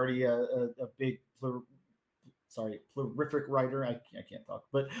you're already a big prolific writer. I can't talk,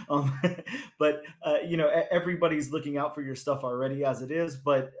 but but everybody's looking out for your stuff already as it is.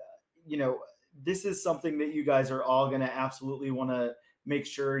 But this is something that you guys are all going to absolutely want to make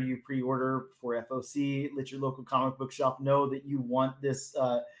sure you pre-order for FOC. Let your local comic book shop know that you want this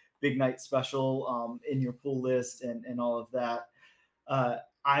big night special in your pull list and all of that.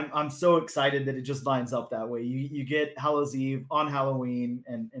 I'm so excited that it just lines up that way. You get Hallows Eve on Halloween,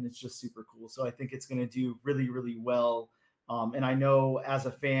 and it's just super cool. So I think it's going to do really really well. And I know as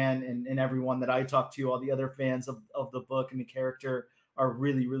a fan and everyone that I talk to, all the other fans of the book and the character are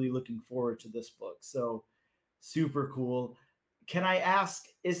really really looking forward to this book. So super cool. Can I ask,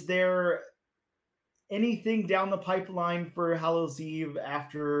 is there anything down the pipeline for Hallows Eve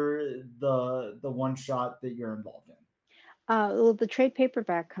after the one shot that you're involved in? Well, the trade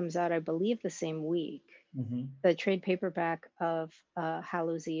paperback comes out, I believe, the same week. Mm-hmm. The trade paperback of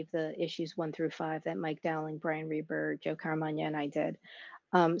Hallows Eve, the issues 1 through 5 that Mike Dowling, Brian Reber, Joe Caramagna, and I did.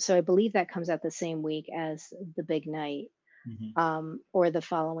 So I believe that comes out the same week as the big night, Mm-hmm. or the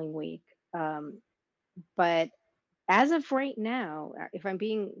following week. But as of right now, if I'm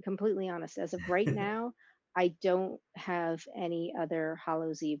being completely honest, as of right now, I don't have any other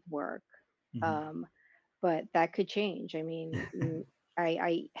Hallows Eve work. Mm-hmm. Um, but that could change. I mean,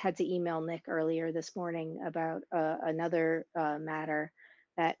 I had to email Nick earlier this morning about another matter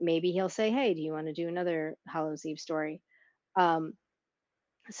that maybe he'll say, "Hey, do you want to do another Hallows Eve story?" Um,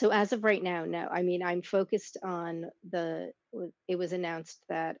 so as of right now, no. I mean, I'm focused on it was announced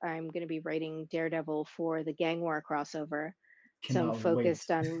that I'm going to be writing Daredevil for the Gang War crossover. So I'm Cannot wait.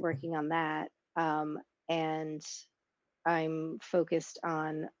 focused on working on that. And I'm focused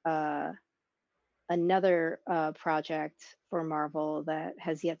on another project for Marvel that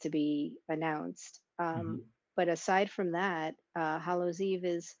has yet to be announced. Mhm. But aside from that, Hallows Eve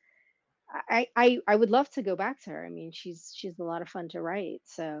is I would love to go back to her. I mean, she's a lot of fun to write.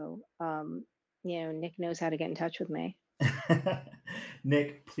 So Nick knows how to get in touch with me.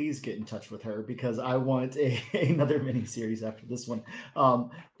 Nick, please get in touch with her because I want another mini series after this one.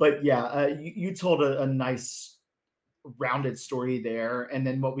 But yeah, you told a nice rounded story there, and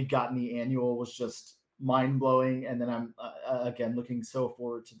then what we got in the annual was just mind blowing. And then I'm again looking so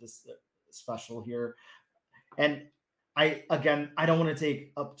forward to this special here. And I don't want to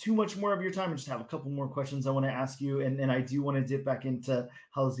take up too much more of your time. I just have a couple more questions I want to ask you, and I do want to dip back into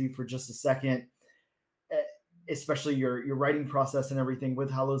Hallows Eve for just a second, eh, especially your writing process and everything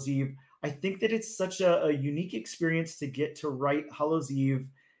with Hallows Eve. I think that it's such a unique experience to get to write Hallows Eve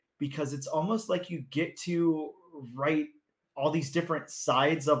because it's almost like you get to write all these different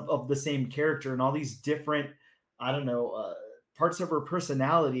sides of the same character and all these different, I don't know, parts of her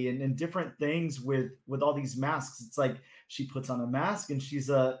personality and different things with all these masks. It's like she puts on a mask and she's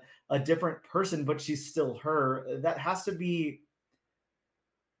a different person, but she's still her. That has to be,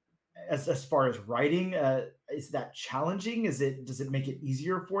 as far as writing, is that challenging? Does it make it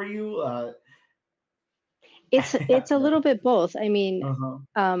easier for you? I It's have a no little bit idea. both. I mean, Uh-huh.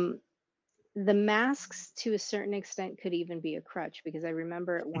 um, the masks to a certain extent could even be a crutch because I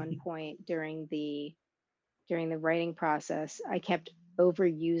remember at one point during the writing process, I kept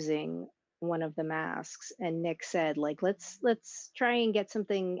overusing one of the masks, and Nick said, like, let's try and get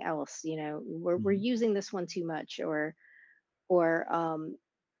something else. We're Mhm. using this one too much, or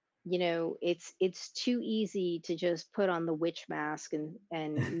it's too easy to just put on the witch mask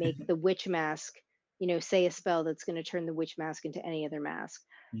and make the witch mask, say a spell that's going to turn the witch mask into any other mask.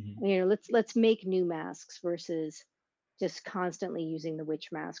 Mhm. Let's make new masks versus just constantly using the witch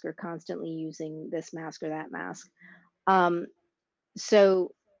mask or constantly using this mask or that mask. Um,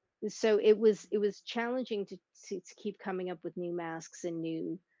 so so it was challenging to keep coming up with new masks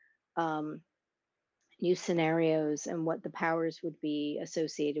and um, new scenarios and what the powers would be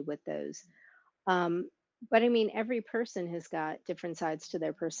associated with those. Um, but I mean, every person has got different sides to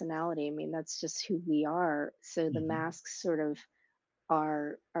their personality. I mean, that's just who we are. So the Hmm. masks sort of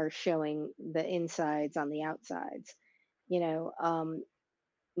are showing the insides on the outsides. You know,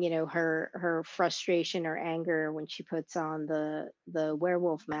 her frustration or anger when she puts on the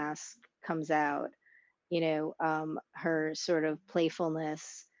werewolf mask comes out. Her sort of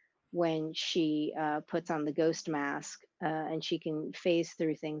playfulness when she puts on the ghost mask, and she can phase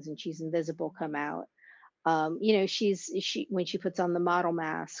through things and she's invisible come out. She when she puts on the model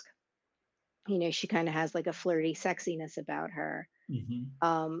mask, she kind of has like a flirty sexiness about her.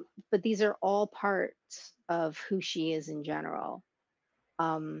 Hmm. But these are all parts of who she is in general.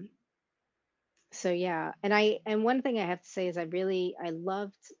 um so yeah, and one thing I have to say is I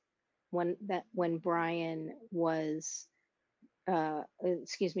loved when Brian was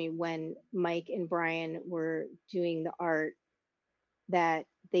excuse me, when Mike and Brian were doing the art, that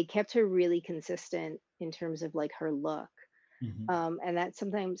they kept her really consistent in terms of like her look. Hmm. And that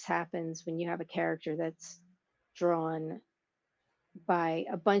sometimes happens when you have a character that's drawn by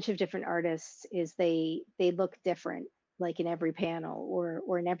a bunch of different artists, is they look different, like in every panel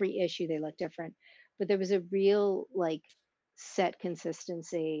or in every issue they look different. But there was a real like set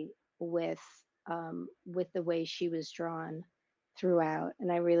consistency with the way she was drawn throughout,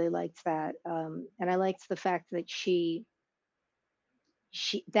 and I really liked that. And I liked the fact that she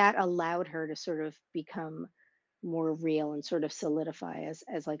that allowed her to sort of become more real and sort of solidify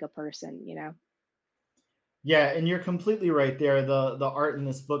as like a person. Yeah, and you're completely right there. The art in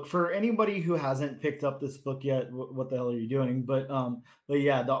this book, for anybody who hasn't picked up this book yet, what the hell are you doing? But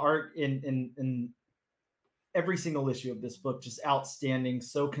yeah, the art in every single issue of this book just outstanding,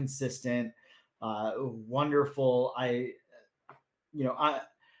 so consistent, wonderful.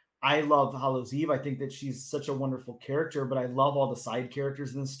 I love Hallows Eve. I think that she's such a wonderful character, but I love all the side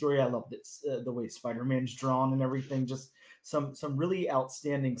characters in the story. I love this, the way Spider-Man's drawn and everything. Just some really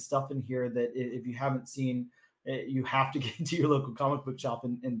outstanding stuff in here that if you haven't seen, you have to get to your local comic book shop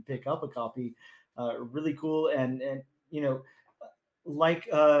and pick up a copy. Really cool, and you know, like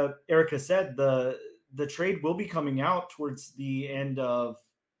Erica said, the trade will be coming out towards the end of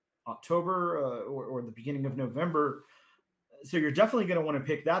October, or the beginning of November, so you're definitely going to want to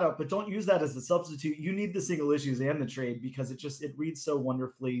pick that up, but don't use that as a substitute. You need the single issues and the trade because it reads so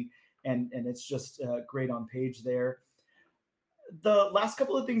wonderfully, and it's just great on page there. The last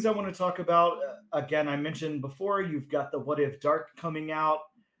couple of things I want to talk about, again, I mentioned before, you've got the What If Dark coming out.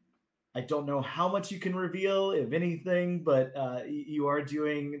 I don't know how much you can reveal, if anything, but you are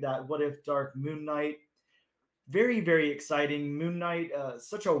doing that What If Dark Moon Knight. Very, very exciting. Moon Knight,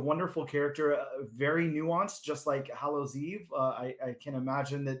 such a wonderful character, very nuanced, just like Hallows Eve. I can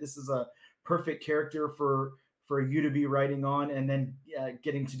imagine that this is a perfect character for you to be writing on, and then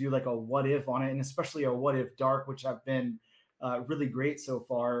getting to do like a what if on it, and especially a What If Dark, which have been really great so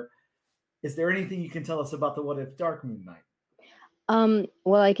far. Is there anything you can tell us about the What If Dark Moon Knight?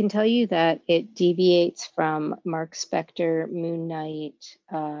 Well, I can tell you that it deviates from Mark Spector Moon Knight,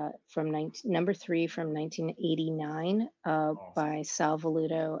 from number three from 1989, Awesome. by Sal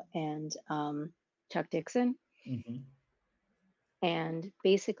Voluto and Chuck Dixon. Mm-hmm. And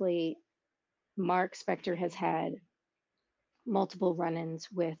basically, Mark Spector has had multiple run-ins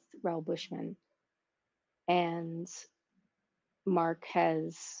with Raoul Bushman, and Mark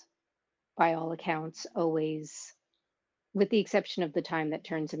has, by all accounts, always, with the exception of the time that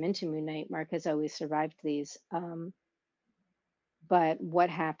turns him into Moon Knight, Mark has always survived these. But what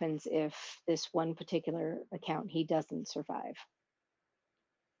happens if this one particular account he doesn't survive?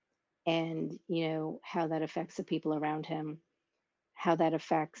 And, how that affects the people around him, how that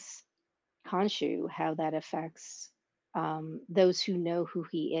affects Khonshu, how that affects those who know who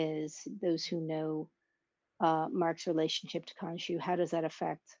he is, those who know Mark's relationship to Khonshu. How does that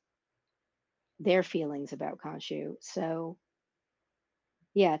affect their feelings about Khonshu? So,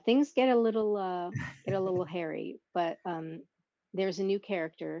 yeah, things get a little hairy, but there's a new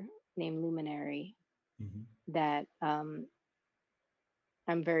character named Luminary Mm-hmm. that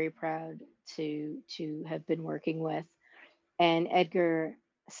I'm very proud to have been working with. And Edgar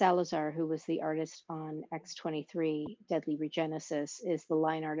Salazar, who was the artist on X-23 Deadly Regenesis, is the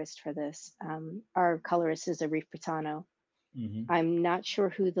line artist for this. Our colorist is Arif Patano. Mm-hmm. I'm not sure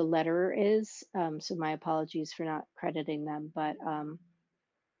who the letterer is, so my apologies for not crediting them. But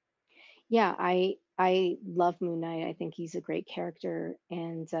yeah, I love Moon Knight. I think he's a great character,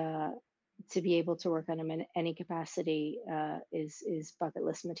 and to be able to work on him in any capacity is bucket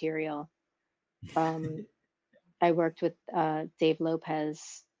list material. Um, I worked with Dave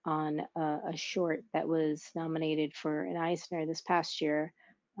Lopez on a short that was nominated for an Eisner this past year,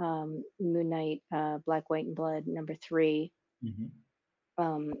 Moon Knight, Black, White, and Blood, #3.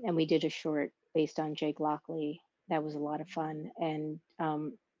 And we did a short based on Jake Lockley. That was a lot of fun. And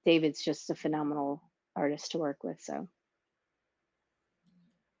David's just a phenomenal artist to work with. So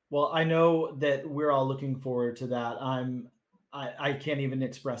Well, I know that we're all looking forward to that. I can't even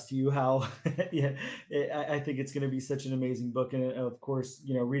express to you how yeah, I think it's going to be such an amazing book. And of course,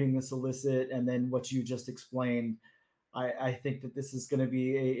 reading the solicit and then what you just explained, I think that this is going to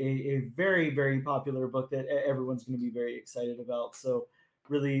be a very, very popular book that everyone's going to be very excited about. So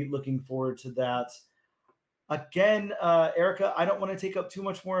really looking forward to that. Again, Erica, I don't want to take up too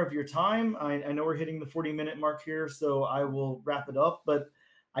much more of your time. I know we're hitting the 40-minute mark here, so I will wrap it up. But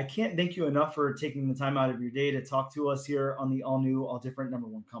I can't thank you enough for taking the time out of your day to talk to us here on the all new, all different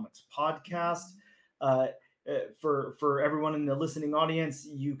 #1 Comics podcast. For everyone in the listening audience,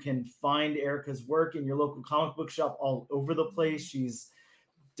 you can find Erica's work in your local comic book shop all over the place. She's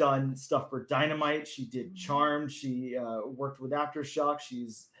done stuff for Dynamite. She did Charmed. She worked with Aftershock.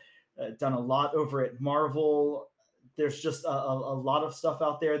 She's done a lot over at Marvel. There's just a lot of stuff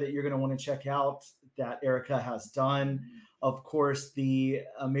out there that you're going to want to check out that Erica has done. Of course, the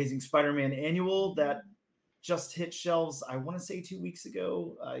Amazing Spider-Man annual that just hit shelves, I want to say 2 weeks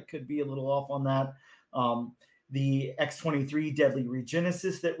ago. I could be a little off on that. The X-23 Deadly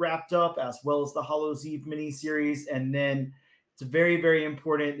Regenesis that wrapped up, as well as the Hallows Eve miniseries. And then it's very, very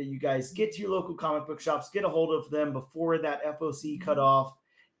important that you guys get to your local comic book shops, get a hold of them before that FOC cutoff,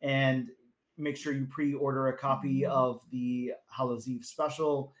 and make sure you pre-order a copy of the Hallows Eve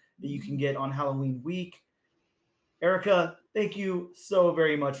special that you can get on Halloween week. Erica, thank you so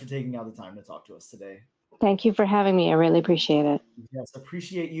very much for taking out the time to talk to us today. thank you for having me. I really appreciate it. Yes,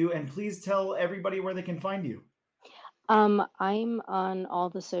 appreciate you. And please tell everybody where they can find you. I'm on all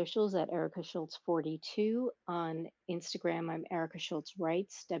the socials at Erica Schultz 42. On Instagram, I'm Erica Schultz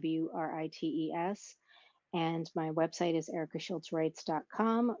Writes, WRITES. And my website is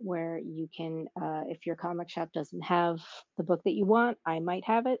ericaschultzwrites.com, where you can, if your comic shop doesn't have the book that you want, I might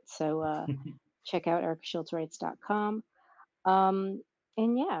have it. So check out ericaschultzwrites.com. And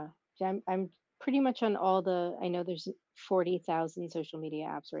yeah, I'm pretty much on all I know there's 40,000 social media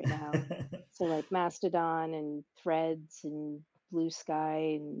apps right now. So like Mastodon and Threads and Blue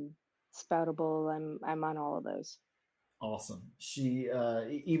Sky and Spoutable, I'm on all of those. Awesome. She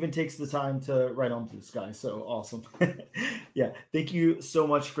even takes the time to write on Blue Sky. So awesome. Yeah. Thank you so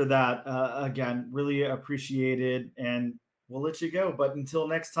much for that. Again, really appreciate it. And we'll let you go. But until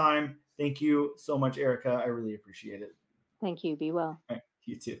next time, thank you so much, Erica. I really appreciate it. Thank you. Be well. All right,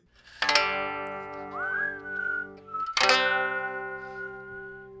 you too.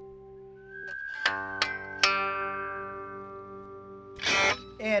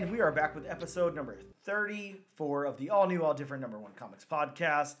 And we are back with episode number 34 of the all new, all different #1 Comics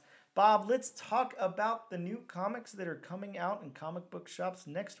podcast. Bob, let's talk about the new comics that are coming out in comic book shops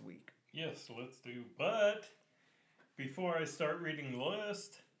next week. Yes, let's do. But before I start reading the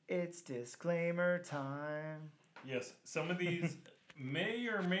list, it's disclaimer time. Yes, some of these may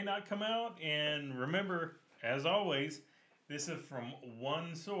or may not come out. And remember, as always, this is from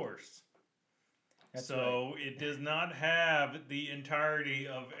one source. That's so right. It does not have the entirety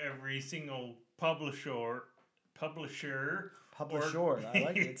of every single publisher. I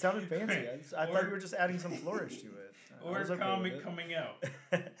like it. It sounded fancy. I thought you were just adding some flourish to it. Or comic coming out.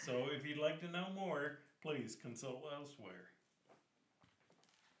 So if you'd like to know more, please consult elsewhere.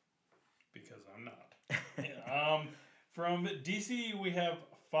 Because I'm not. From DC, we have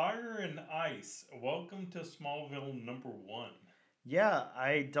Fire and Ice. Welcome to Smallville #1. Yeah,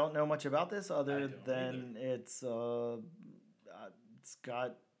 I don't know much about this other than it's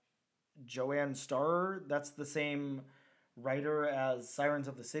got Joanne Starr. That's the same writer as Sirens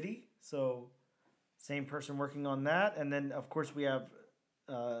of the City, so same person working on that. And then of course we have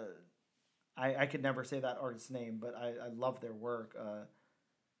I could never say that artist's name, but I love their work.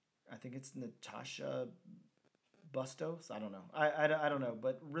 I think it's Natasha Bustos. I don't know. I don't know,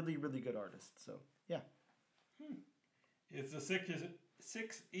 but really, really good artist. So yeah. It's a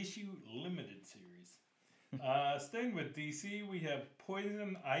six-issue limited series. Staying with DC, we have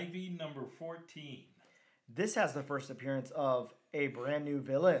Poison Ivy #14. This has the first appearance of a brand new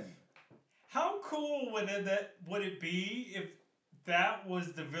villain. How cool would it be if that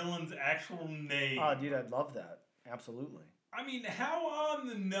was the villain's actual name? Oh, dude, I'd love that. Absolutely. I mean, how on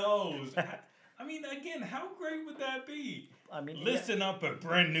the nose? I mean, again, how great would that be? I mean, listen up, a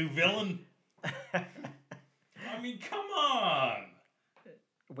brand new villain. I mean, come on.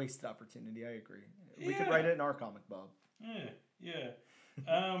 Wasted opportunity, I agree. We could write it in our comic, Bob. Yeah.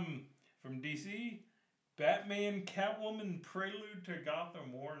 From DC, Batman Catwoman Prelude to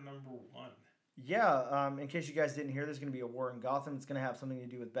Gotham War #1. Yeah, in case you guys didn't hear, there's going to be a war in Gotham. It's going to have something to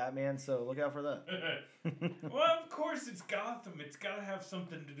do with Batman, so look out for that. Well, of course it's Gotham. It's got to have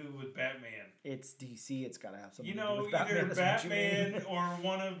something to do with Batman. It's DC. It's got to have something You to do know, with Batman. either Batman or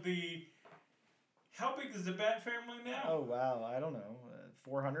one of the... How big is the Bat family now? Oh, wow. I don't know.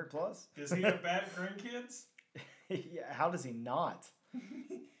 400 plus? Does he have Bat grandkids? Yeah, how does he not?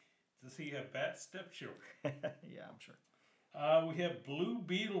 Does he have Bat stepchildren? Yeah, I'm sure. We have Blue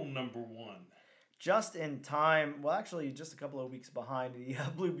Beetle #1. Just in time, well, actually, just a couple of weeks behind the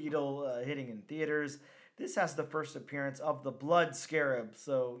Blue Beetle hitting in theaters. This has the first appearance of the Blood Scarab.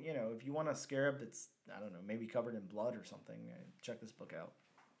 So, you know, if you want a scarab that's, I don't know, maybe covered in blood or something, check this book out.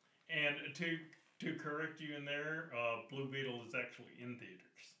 And to correct you in there, Blue Beetle is actually in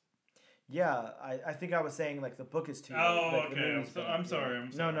theaters. Yeah, I think I was saying, like, the book is too Oh, like, okay. I'm sorry.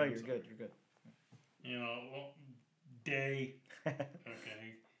 No, you're good. You're good. You know, day.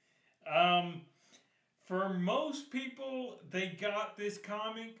 Okay. For most people, they got this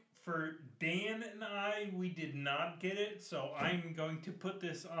comic. For Dan and I, we did not get it, so I'm going to put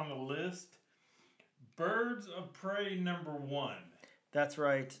this on the list. Birds of Prey #1. That's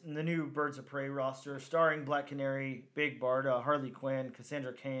right. The new Birds of Prey roster, starring Black Canary, Big Barda, Harley Quinn,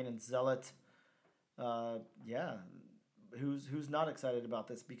 Cassandra Cain, and Zealot. Yeah, who's not excited about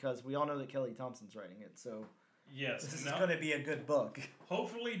this? Because we all know that Kelly Thompson's writing it, so yes, this is going to be a good book.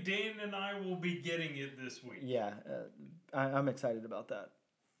 Hopefully, Dan and I will be getting it this week. Yeah, I'm excited about that.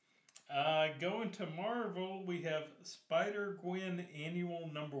 Going to Marvel, we have Spider-Gwen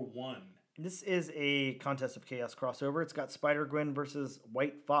Annual #1. This is a Contest of Chaos crossover. It's got Spider-Gwen versus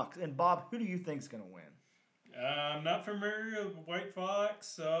White Fox. And Bob, who do you think's going to win? I'm not familiar with White Fox,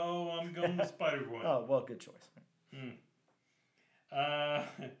 so I'm going with Spider-Gwen. Oh, well, good choice.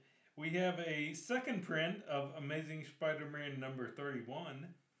 We have a second print of Amazing Spider-Man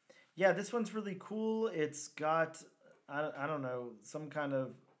 #31. Yeah, this one's really cool. It's got, I don't know, some kind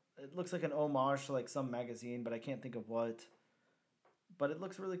of, it looks like an homage to like some magazine, but I can't think of what. But it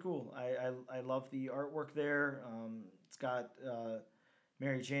looks really cool. I love the artwork there. It's got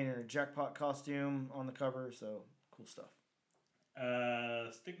Mary Jane in her jackpot costume on the cover, so cool stuff.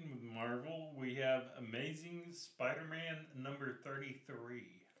 Sticking with Marvel, we have Amazing Spider-Man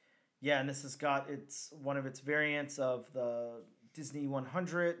 #33. Yeah, and this has got one of its variants of the Disney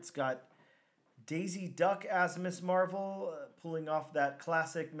 100. It's got Daisy Duck as Miss Marvel, pulling off that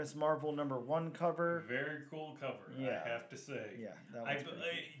classic Miss Marvel #1 cover. Very cool cover, yeah. I have to say. Yeah, that one's pretty cool.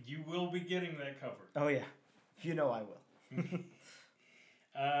 You will be getting that cover. Oh, yeah. You know I will.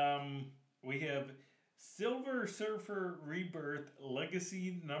 We have Silver Surfer Rebirth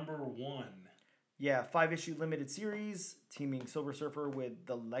Legacy #1. Yeah, 5-issue limited series, teaming Silver Surfer with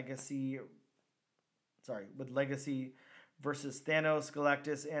Legacy versus Thanos,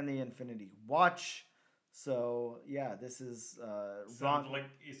 Galactus, and the Infinity Watch. So, yeah, this is It sounds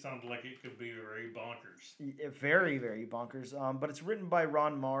like it could be very bonkers. Very, very bonkers. But it's written by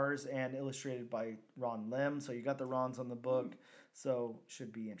Ron Mars and illustrated by Ron Lim. So you got the Rons on the book. So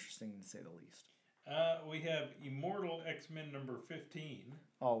should be interesting to say the least. We have Immortal X-Men #15.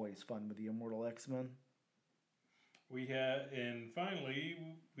 Always fun with the Immortal X-Men. And finally,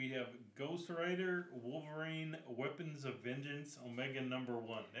 we have Ghost Rider Wolverine Weapons of Vengeance Omega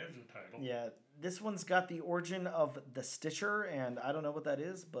 #1. There's a title. Yeah, this one's got the origin of the Stitcher, and I don't know what that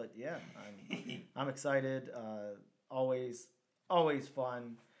is, but yeah, I'm excited. Always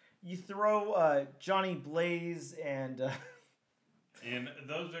fun. You throw Johnny Blaze and and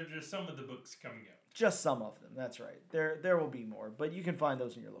those are just some of the books coming out. Just some of them. That's right. There will be more, but you can find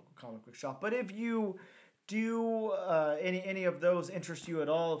those in your local comic book shop. But if you do any of those interest you at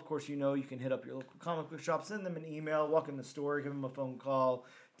all, of course, you know you can hit up your local comic book shop, send them an email, walk in the store, give them a phone call,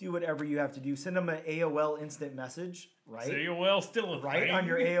 do whatever you have to do. Send them an AOL instant message, right? Is AOL still a right thing? On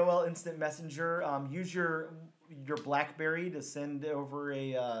your AOL instant messenger. Use your BlackBerry to send over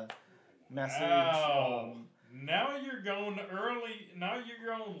a message. Oh, now you're going early. Now you're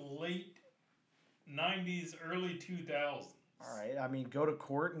going late 90s, early 2000s. All right. I mean, go to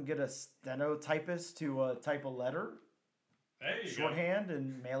court and get a stenotypist to type a letter. There you shorthand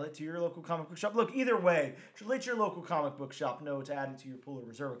and mail it to your local comic book shop. Look, either way, should let your local comic book shop know to add it to your pool or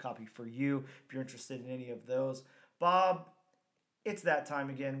reserve a copy for you if you're interested in any of those. Bob, it's that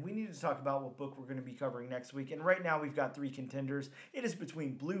time again. We need to talk about what book we're going to be covering next week. And right now we've got 3 contenders. It is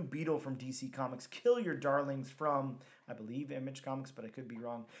between Blue Beetle from DC Comics, Kill Your Darlings from, I believe, Image Comics, but I could be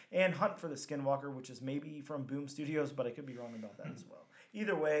wrong, and Hunt for the Skinwalker, which is maybe from Boom Studios, but I could be wrong about that as well.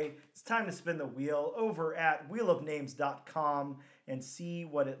 Either way, it's time to spin the wheel over at wheelofnames.com and see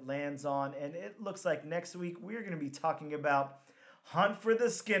what it lands on. And it looks like next week we're going to be talking about Hunt for the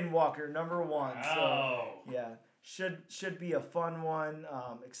Skinwalker #1. Wow. So, yeah, should be a fun one.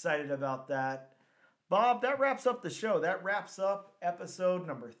 Excited about that. Bob, that wraps up the show. That wraps up episode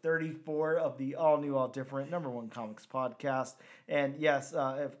number 34 of the All New, All Different #1 Comics podcast. And yes,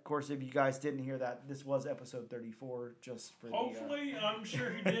 of course, if you guys didn't hear that, this was episode 34, just for Hopefully, I'm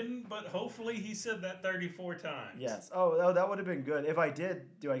sure he didn't, but hopefully he said that 34 times. Yes. Oh, that would have been good. If I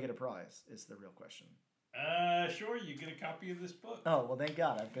did, do I get a prize? Is the real question. Sure, you get a copy of this book. Oh, well, thank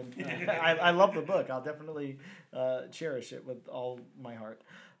God. I've been. I love the book. I'll definitely cherish it with all my heart.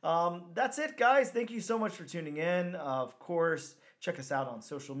 That's it, guys. Thank you so much for tuning in. Of course, check us out on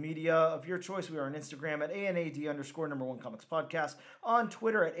social media of your choice. We are on Instagram at ANAD_1 Comics Podcast, on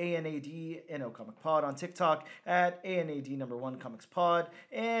Twitter at ANAD Comic Pod, on TikTok at ANAD1 Comics Pod,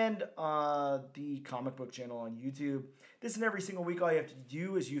 and the comic book channel on YouTube. This and every single week, all you have to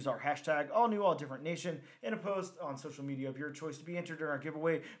do is use our hashtag AllNewAllDifferentNation and a post on social media of your choice to be entered in our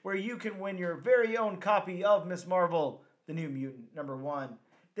giveaway, where you can win your very own copy of Miss Marvel, the New Mutant #1.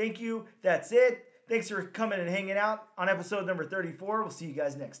 Thank you. That's it. Thanks for coming and hanging out on episode number 34. We'll see you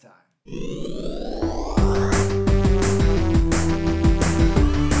guys next time.